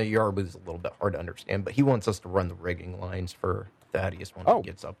 Yarbu's a little bit hard to understand, but he wants us to run the rigging lines for Thaddeus when he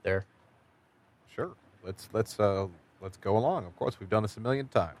gets up there. Sure. Let's go along. Of course, we've done this a million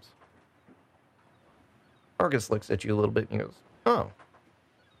times. Marcus looks at you a little bit and he goes, "Oh,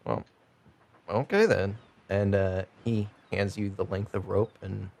 well, okay then." And he hands you the length of rope,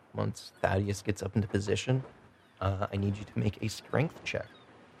 and once Thaddeus gets up into position, I need you to make a strength check.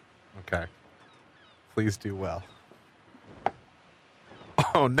 Okay. Please do well.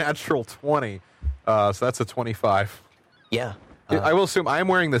 Oh, natural 20. So that's a 25. Yeah. I will assume I'm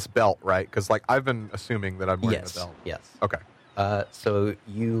wearing this belt, right? Because I've been assuming that I'm wearing the belt. Yes. Okay. So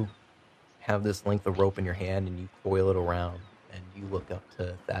you have this length of rope in your hand, and you coil it around, and you look up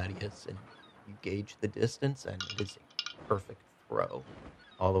to Thaddeus, and you gauge the distance, and it is a perfect throw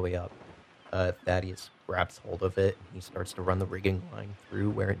all the way up. Thaddeus grabs hold of it, and he starts to run the rigging line through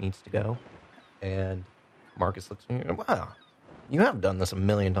where it needs to go. And Marcus looks at you, "Wow, you have done this a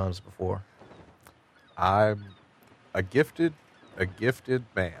million times before." I'm a gifted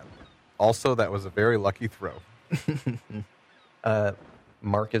man. Also, that was a very lucky throw.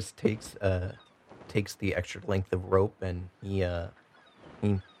 Marcus takes the extra length of rope, and he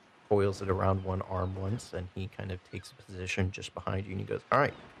coils it around one arm once, and he kind of takes a position just behind you, and he goes, "All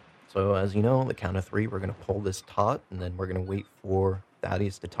right, so as you know, the count of 3, we're going to pull this taut, and then we're going to wait for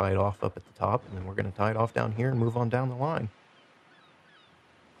Thaddeus to tie it off up at the top, and then we're going to tie it off down here and move on down the line."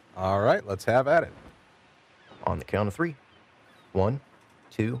 All right, let's have at it. On the count of 3. 1,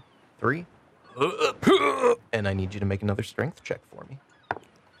 2, 3. And I need you to make another strength check for me.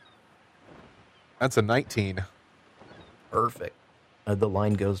 That's a 19. Perfect. The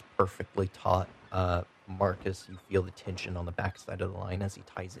line goes perfectly taut. Marcus, you feel the tension on the backside of the line as he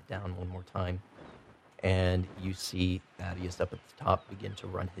ties it down one more time. and you see Thaddeus up at the top begin to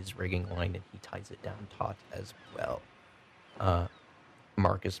run his rigging line, and he ties it down taut as well.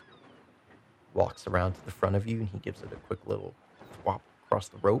 Marcus walks around to the front of you, and he gives it a quick little swap across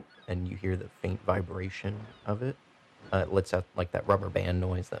the rope, and you hear the faint vibration of it. It lets out like that rubber band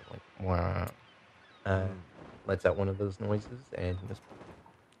noise, that like wah. Lets out one of those noises, and he goes,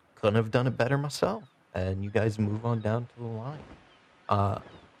 couldn't have done it better myself. And you guys move on down to the line.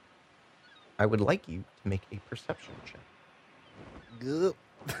 I would like you to make a perception check.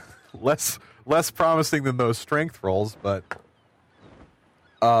 less promising than those strength rolls, but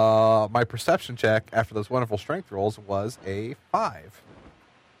my perception check after those wonderful strength rolls was a 5.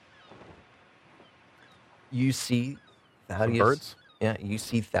 You see Thaddeus. Some birds? Yeah, you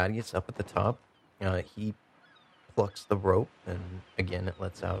see Thaddeus up at the top. He plucks the rope, and again, it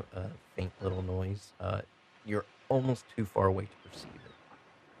lets out a faint little noise. You're almost too far away to perceive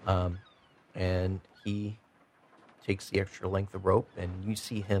it. And he takes the extra length of rope, and you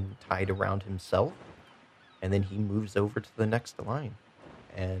see him tied around himself, and then he moves over to the next line.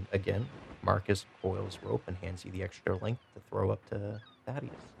 And again, Marcus coils rope and hands you the extra length to throw up to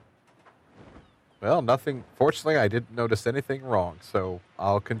Thaddeus. Well, nothing. Fortunately, I didn't notice anything wrong, so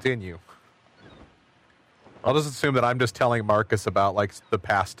I'll continue. I'll just assume that I'm just telling Marcus about like the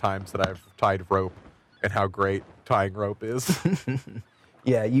past times that I've tied rope and how great tying rope is.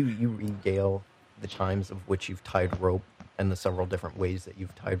 Yeah, you regale the times of which you've tied rope and the several different ways that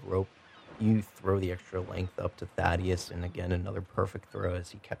you've tied rope. You throw the extra length up to Thaddeus, and again, another perfect throw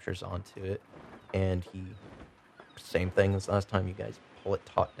as he captures onto it. And he, same thing as last time, you guys pull it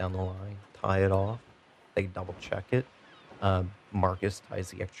taut down the line, tie it off. They double check it. Marcus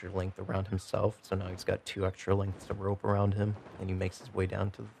ties the extra length around himself, so now he's got 2 extra lengths of rope around him, and he makes his way down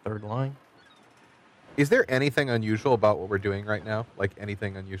to the third line. Is there anything unusual about what we're doing right now? Like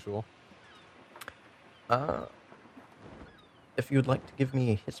anything unusual? If you would like to give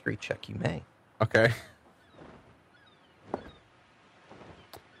me a history check, you may. Okay.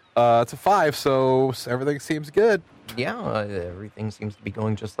 It's a 5, so everything seems good. Yeah, everything seems to be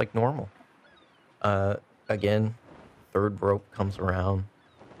going just like normal. Again, third rope comes around,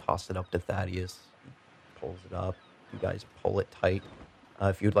 toss it up to Thaddeus. He pulls it up. You guys pull it tight.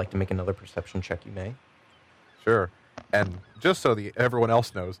 If you'd like to make another perception check, you may. Sure. And just so everyone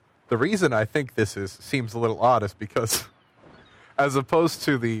else knows, the reason I think this seems a little odd is because as opposed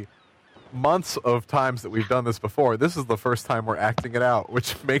to the months of times that we've done this before, this is the first time we're acting it out,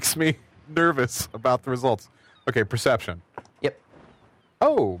 which makes me nervous about the results. Okay, perception. Yep.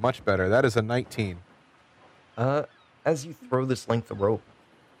 Oh, much better. That is a 19. As you throw this length of rope,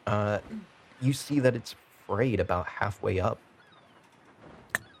 you see that it's frayed about halfway up.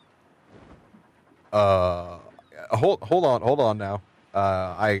 Hold on now.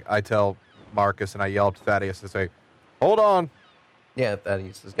 I tell Marcus and I yell to Thaddeus to say, hold on. Yeah,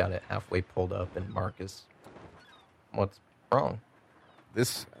 Thaddeus has got it halfway pulled up, and Marcus, what's wrong?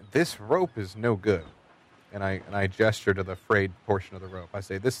 This rope is no good. And I gesture to the frayed portion of the rope. I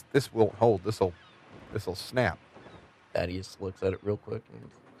say, this won't hold. This'll snap. Thaddeus looks at it real quick,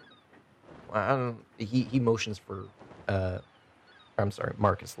 and he motions for. I'm sorry,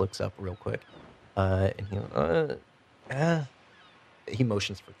 Marcus looks up real quick, and he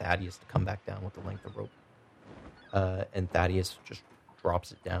motions for Thaddeus to come back down with the length of rope. And Thaddeus just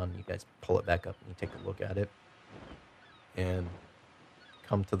drops it down. You guys pull it back up, and you take a look at it, and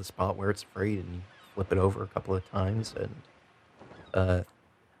come to the spot where it's frayed, and you flip it over a couple of times, and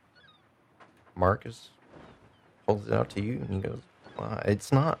Marcus holds it out to you, and he goes, well,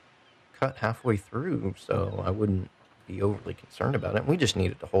 it's not cut halfway through, so I wouldn't be overly concerned about it. We just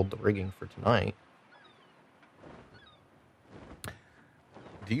needed to hold the rigging for tonight.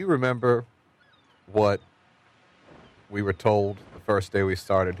 Do you remember what we were told the first day we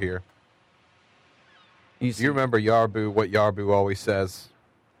started here? Do you remember Yarbu, what Yarbu always says?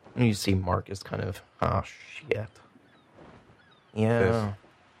 You see Marcus kind of, oh, shit. Yeah.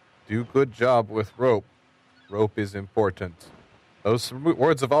 Do good job with rope. Rope is important. Those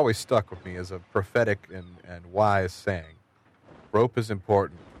words have always stuck with me as a prophetic and wise saying. Rope is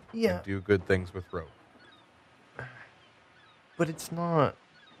important. Yeah. And do good things with rope. But it's not...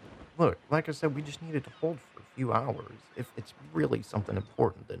 Look, like I said, we just needed to hold for a few hours. If it's really something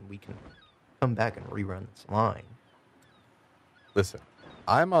important, then we can come back and rerun this line. Listen,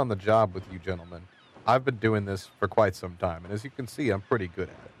 I'm on the job with you gentlemen. I've been doing this for quite some time, and as you can see, I'm pretty good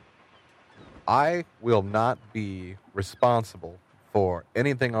at it. I will not be responsible for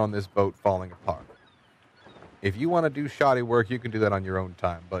anything on this boat falling apart. If you want to do shoddy work, you can do that on your own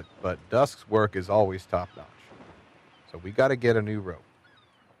time, but Dusk's work is always top-notch. So we got to get a new rope.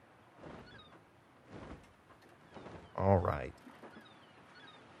 All right.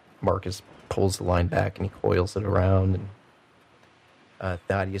 Marcus pulls the line back and he coils it around, and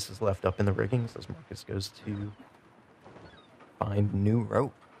Thaddeus is left up in the riggings as Marcus goes to find new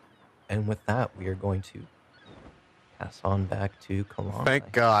rope. And with that, we are going to pass on back to Kalanai.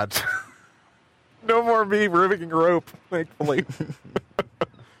 Thank God. No more me riveting rope, thankfully.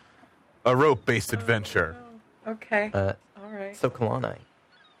 A rope-based adventure. No. Okay. All right. So, Kalanai,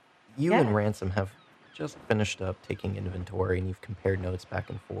 you and Ransom have just finished up taking inventory, and you've compared notes back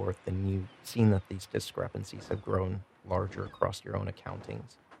and forth, and you've seen that these discrepancies have grown larger across your own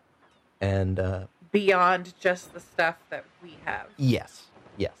accountings. And beyond just the stuff that we have. Yes.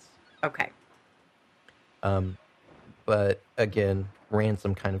 Okay. But again,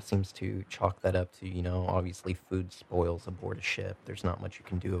 Ransom kind of seems to chalk that up to, obviously food spoils aboard a ship. There's not much you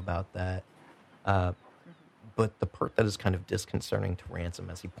can do about that. But the part that is kind of disconcerting to Ransom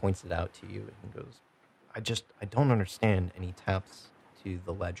as he points it out to you, and he goes, I don't understand. And he taps to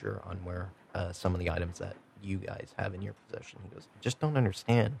the ledger on where some of the items that you guys have in your possession. He goes, I just don't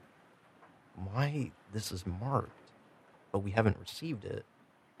understand why this is marked, but we haven't received it.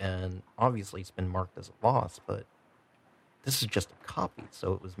 And obviously it's been marked as a loss, but this is just a copy,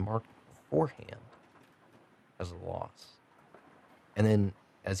 so it was marked beforehand as a loss. And then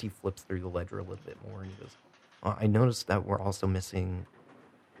as he flips through the ledger a little bit more, and he goes, I noticed that we're also missing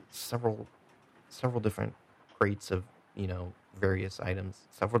several different crates of, various items,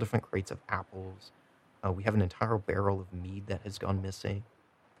 several different crates of apples. We have an entire barrel of mead that has gone missing.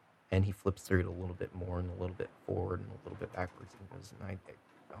 And he flips through it a little bit more and a little bit forward and a little bit backwards. And he goes, and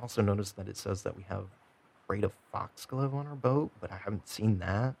I also noticed that it says that we have a crate of foxglove on our boat, but I haven't seen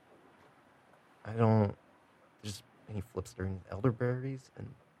that. And he flips through elderberries, and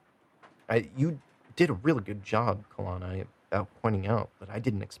you did a really good job, Kalanai, about pointing out, but I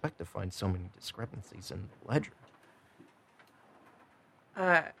didn't expect to find so many discrepancies in the ledger.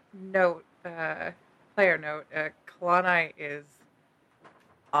 Player note, Kalanai is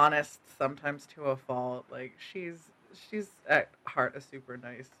honest sometimes to a fault. Like, she's at heart a super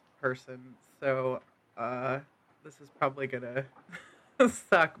nice person, so this is probably gonna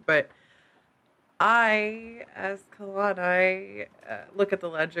suck, but I, as Kalanai, look at the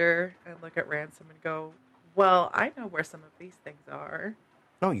ledger and look at Ransom and go, well, I know where some of these things are.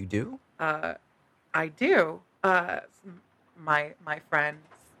 Oh, you do? I do. My friends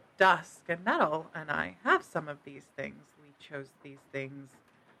Dusk and Nettle and I have some of these things. We chose these things.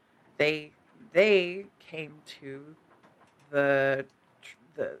 They came to the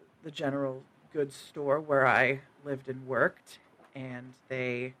general goods store where I lived and worked, and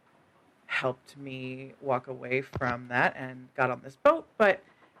they helped me walk away from that and got on this boat. But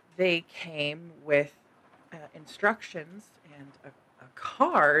they came with instructions and a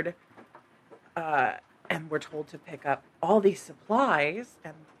card, and were told to pick up all these supplies,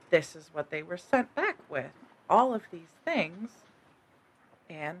 and this is what they were sent back with. All of these things.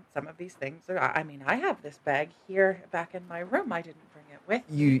 And some of these things are, I have this bag here back in my room. I didn't bring it with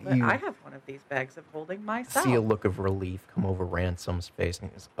me, but I have one of these bags of holding myself. See a look of relief come over Ransom's face, and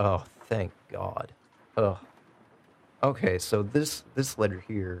he goes, oh, thank God. Oh. Okay, so this letter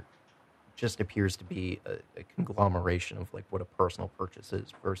here just appears to be a conglomeration of, like, what a personal purchase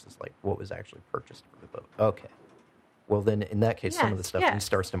is versus, like, what was actually purchased for the boat. Okay. Well, then, in that case, some of the stuff, he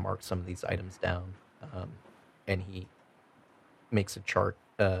starts to mark some of these items down, and he makes a chart,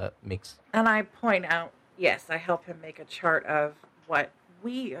 And I point out, yes, I help him make a chart of what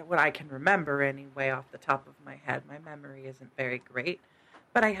I can remember anyway off the top of my head. My memory isn't very great,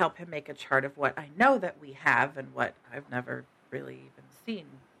 but I help him make a chart of what I know that we have and what I've never really even seen.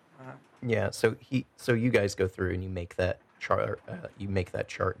 So you guys go through and you make that chart, and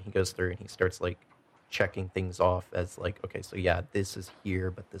he goes through and he starts, like, checking things off as, like, okay, so yeah, this is here,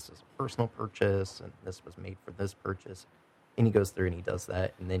 but this is a personal purchase, and this was made for this purchase. And he goes through and he does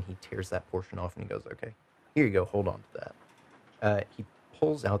that, and then he tears that portion off and he goes, okay, here you go, hold on to that. He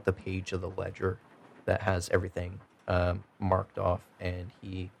pulls out the page of the ledger that has everything marked off, and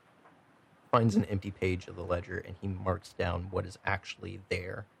he finds an empty page of the ledger, and he marks down what is actually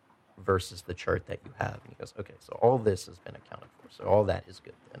there versus the chart that you have. And he goes, okay, so all this has been accounted for, so all that is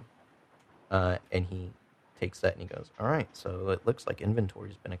good then. And he takes that and he goes, all right, so it looks like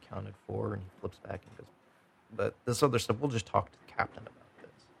inventory's been accounted for, and he flips back and goes, but this other stuff, we'll just talk to the captain about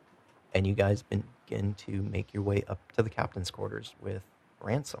this. And you guys begin to make your way up to the captain's quarters with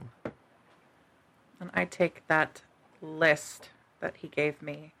Ransom. And I take that list that he gave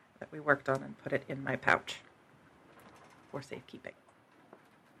me that we worked on and put it in my pouch for safekeeping.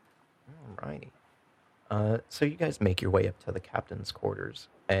 All righty. So you guys make your way up to the captain's quarters,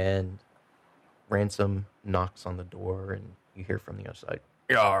 and Ransom knocks on the door, and you hear from the other side,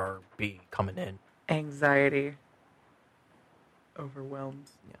 "Yar, be coming in." Anxiety.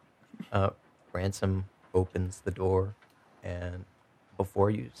 Overwhelmed. Ransom opens the door, and before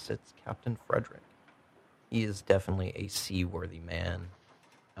you sits Captain Frederick. He is definitely a seaworthy man.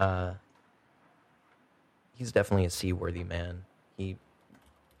 He's definitely a seaworthy man.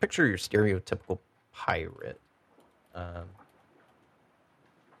 Picture your stereotypical pirate.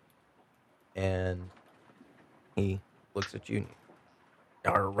 And he looks at you.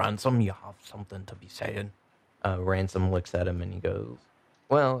 Ransom, you have something to be saying. Ransom looks at him and he goes,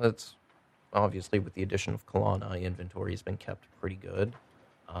 well, it's obviously with the addition of Kalanai, inventory has been kept pretty good.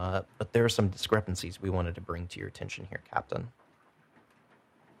 But there are some discrepancies we wanted to bring to your attention here, Captain.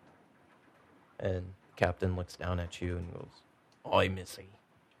 And the captain looks down at you and goes, "Oi, missy,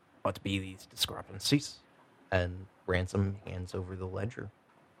 what be these discrepancies?" And Ransom hands over the ledger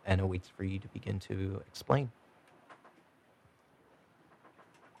and awaits for you to begin to explain.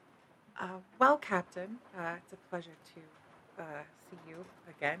 Well, Captain, it's a pleasure to see you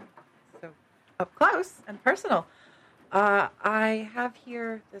again, so up close and personal. I have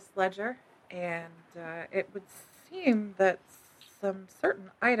here this ledger, and it would seem that some certain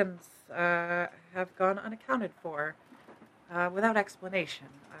items have gone unaccounted for without explanation.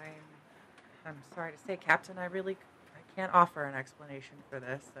 I'm sorry to say, Captain, I can't offer an explanation for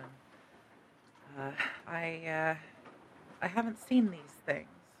this, and I haven't seen these things,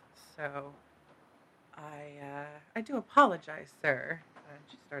 so I do apologize, sir. And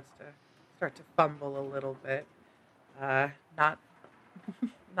she start to fumble a little bit. Not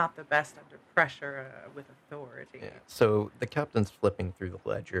not the best under pressure with authority. Yeah. So the captain's flipping through the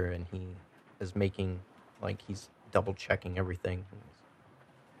ledger and he is making, like, he's double checking everything.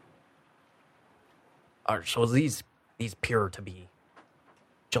 So these appear to be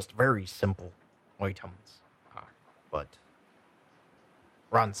just very simple items. But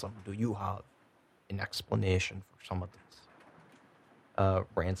Ransom, do you have an explanation for some of these?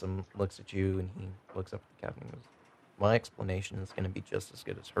 Ransom looks at you and he looks up at the captain and goes, my explanation is going to be just as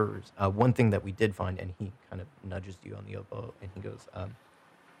good as hers. One thing that we did find, and he kind of nudges you on the elbow, and he goes,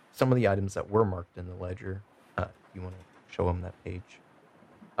 some of the items that were marked in the ledger, you want to show him that page?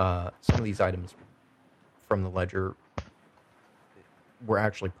 Some of these items from the ledger were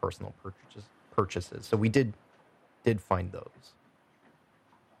actually personal purchases. So we did find those.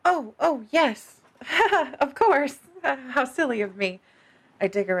 Oh, yes. Of course. How silly of me. I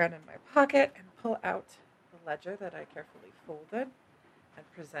dig around in my pocket and pull out the ledger that I carefully folded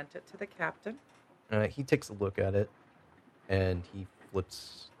and present it to the captain. He takes a look at it, and he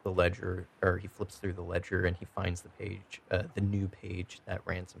flips through the ledger, and he finds the page, the new page that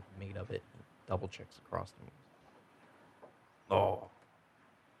Ransom made of it. He double checks across them. Oh,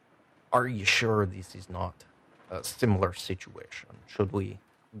 are you sure this is not a similar situation? Should we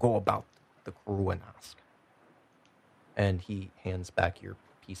go about the crew and ask? And he hands back your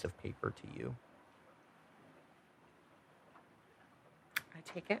piece of paper to you. I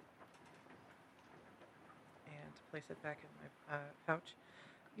take it and place it back in my pouch.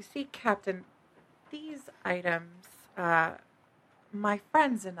 You see, Captain, these items, my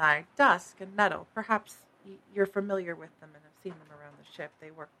friends and I, Dusk and Nettle, perhaps you're familiar with them and have seen them around the ship.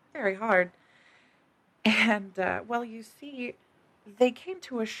 They work very hard. And, well, you see, they came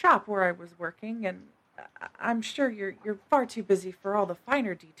to a shop where I was working, and I'm sure you're far too busy for all the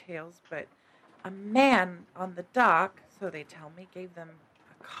finer details, but a man on the dock, so they tell me, gave them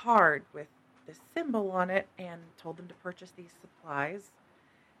a card with this symbol on it and told them to purchase these supplies,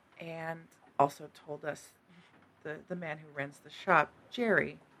 and also told us the man who runs the shop,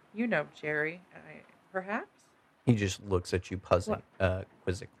 Jerry. You know Jerry, perhaps? He just looks at you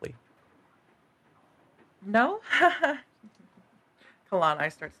quizzically. No?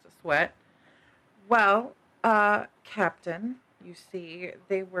 Kalanai starts to sweat. Well, Captain, you see,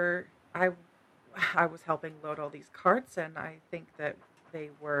 I was helping load all these carts, and I think that they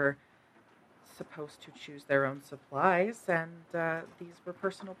were supposed to choose their own supplies, and these were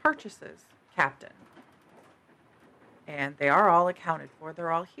personal purchases, Captain. And they are all accounted for.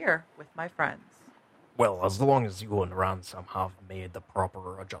 They're all here with my friends. Well, as long as you and Ransom have made the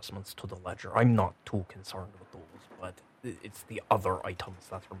proper adjustments to the ledger, I'm not too concerned with those, but it's the other items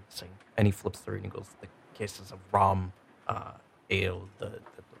that are missing. And he flips through and he goes, the cases of rum, ale, the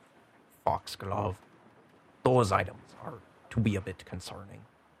foxglove, those items are to be a bit concerning.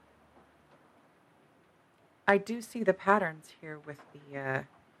 I do see the patterns here with the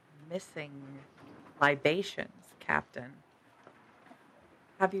missing libations, Captain.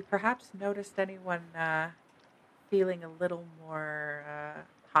 Have you perhaps noticed anyone feeling a little more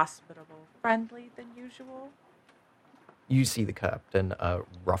hospitable, friendly than usual. You see the captain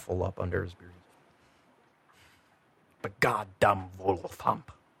ruffle up under his beard. The goddamn Wolfhamp.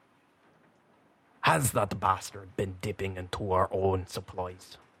 Has that bastard been dipping into our own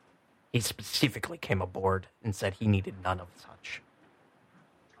supplies? He specifically came aboard and said he needed none of such.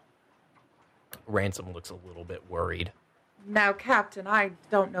 Ransom looks a little bit worried. Now, Captain, I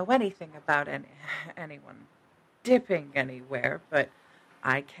don't know anything about anyone dipping anywhere, but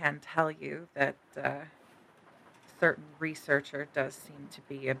I can tell you that a certain researcher does seem to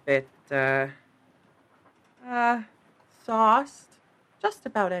be a bit sauced just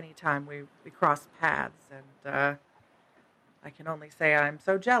about any time we cross paths, and I can only say I'm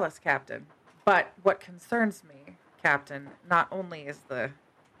so jealous, Captain. But what concerns me, Captain, not only is the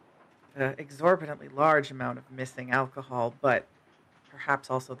exorbitantly large amount of missing alcohol, but perhaps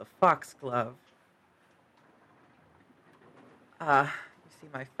also the foxglove. You see,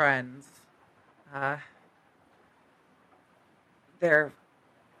 my friends, their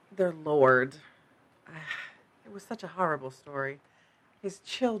lord. It was such a horrible story. His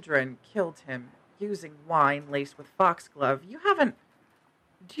children killed him using wine laced with foxglove. Do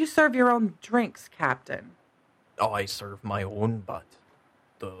you serve your own drinks, Captain? I serve my own, but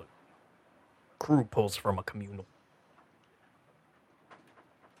the crew pulls from a communal.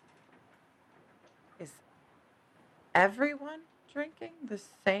 Is everyone drinking the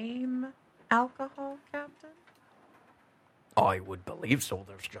same alcohol, Captain? I would believe so.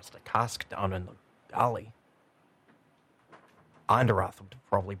 There's just a cask down in the alley. Anderath would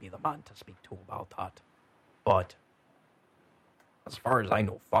probably be the man to speak to about that. But as far as I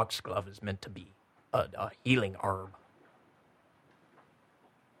know, foxglove is meant to be a healing herb.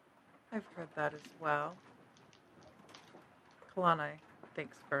 I've heard that as well. Kalanai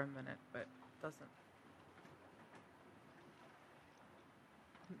thinks for a minute, but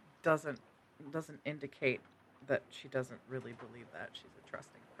doesn't indicate that she doesn't really believe that. She's a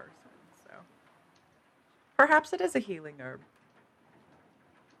trusting person, so perhaps it is a healing herb.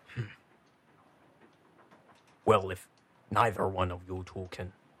 Well, if neither one of you two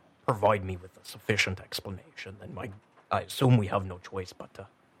can provide me with a sufficient explanation, then I assume we have no choice but to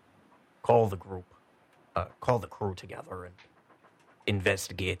call the crew together and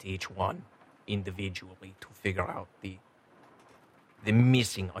investigate each one individually to figure out the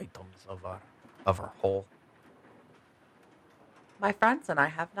missing items of our whole. My friends and I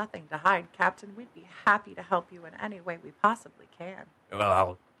have nothing to hide, Captain. We'd be happy to help you in any way we possibly can. Well,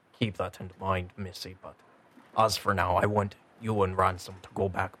 I'll keep that in mind, Missy, but as for now, I want you and Ransom to go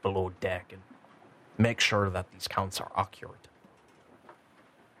back below deck and make sure that these counts are accurate.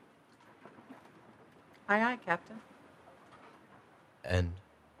 Aye, aye, Captain. And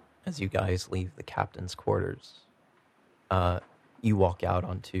as you guys leave the captain's quarters, you walk out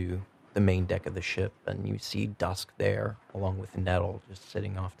onto the main deck of the ship, and you see Dusk there, along with Nettle, just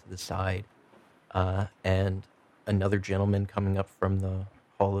sitting off to the side, and another gentleman coming up from the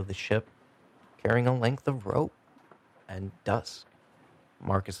hull of the ship, carrying a length of rope. And Dusk,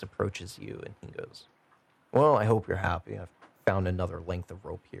 Marcus approaches you, and he goes, "Well, I hope you're happy. I've found another length of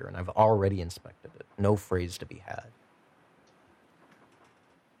rope here, and I've already inspected it. No phrase to be had."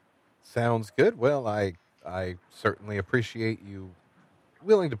 Sounds good. Well, I certainly appreciate you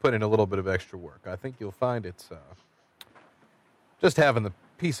willing to put in a little bit of extra work. I think you'll find it's just having the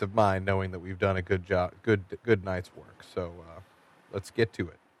peace of mind knowing that we've done a good job, good night's work. So let's get to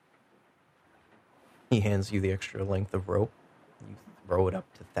it. He hands you the extra length of rope. You throw it up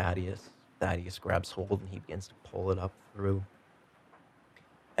to Thaddeus. Thaddeus grabs hold, and he begins to pull it up through.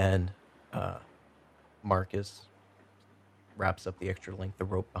 And Marcus wraps up the extra length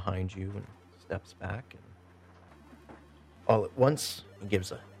of rope behind you and steps back. And all at once, he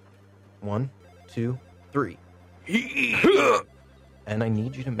gives a 1, 2, 3. And I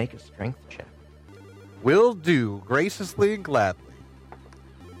need you to make a strength check. Will do, graciously and gladly.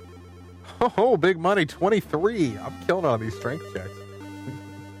 Oh, big money, 23. I'm killing on these strength checks.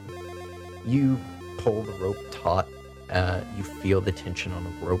 You pull the rope taut. You feel the tension on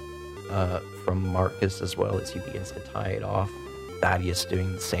the rope from Marcus, as well as he begins to tie it off. Thaddeus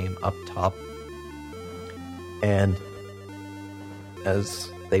doing the same up top. And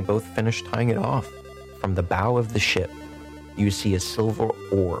as they both finish tying it off, from the bow of the ship, you see a silver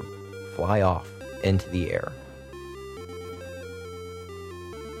orb fly off into the air.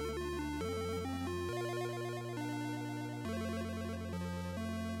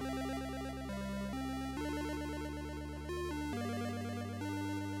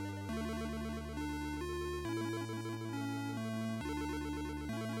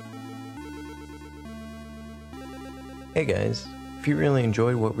 Hey guys, If you really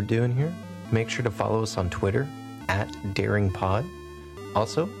enjoyed what we're doing here, make sure to follow us on Twitter @DaringPod.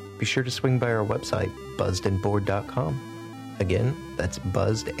 Also, be sure to swing by our website, buzzedandboard.com. Again, that's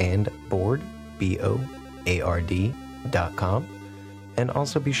buzzedandboard, BOARD.com. And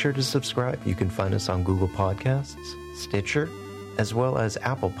also be sure to subscribe. You can find us on Google Podcasts, Stitcher, as well as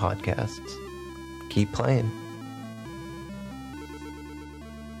Apple Podcasts. Keep playing.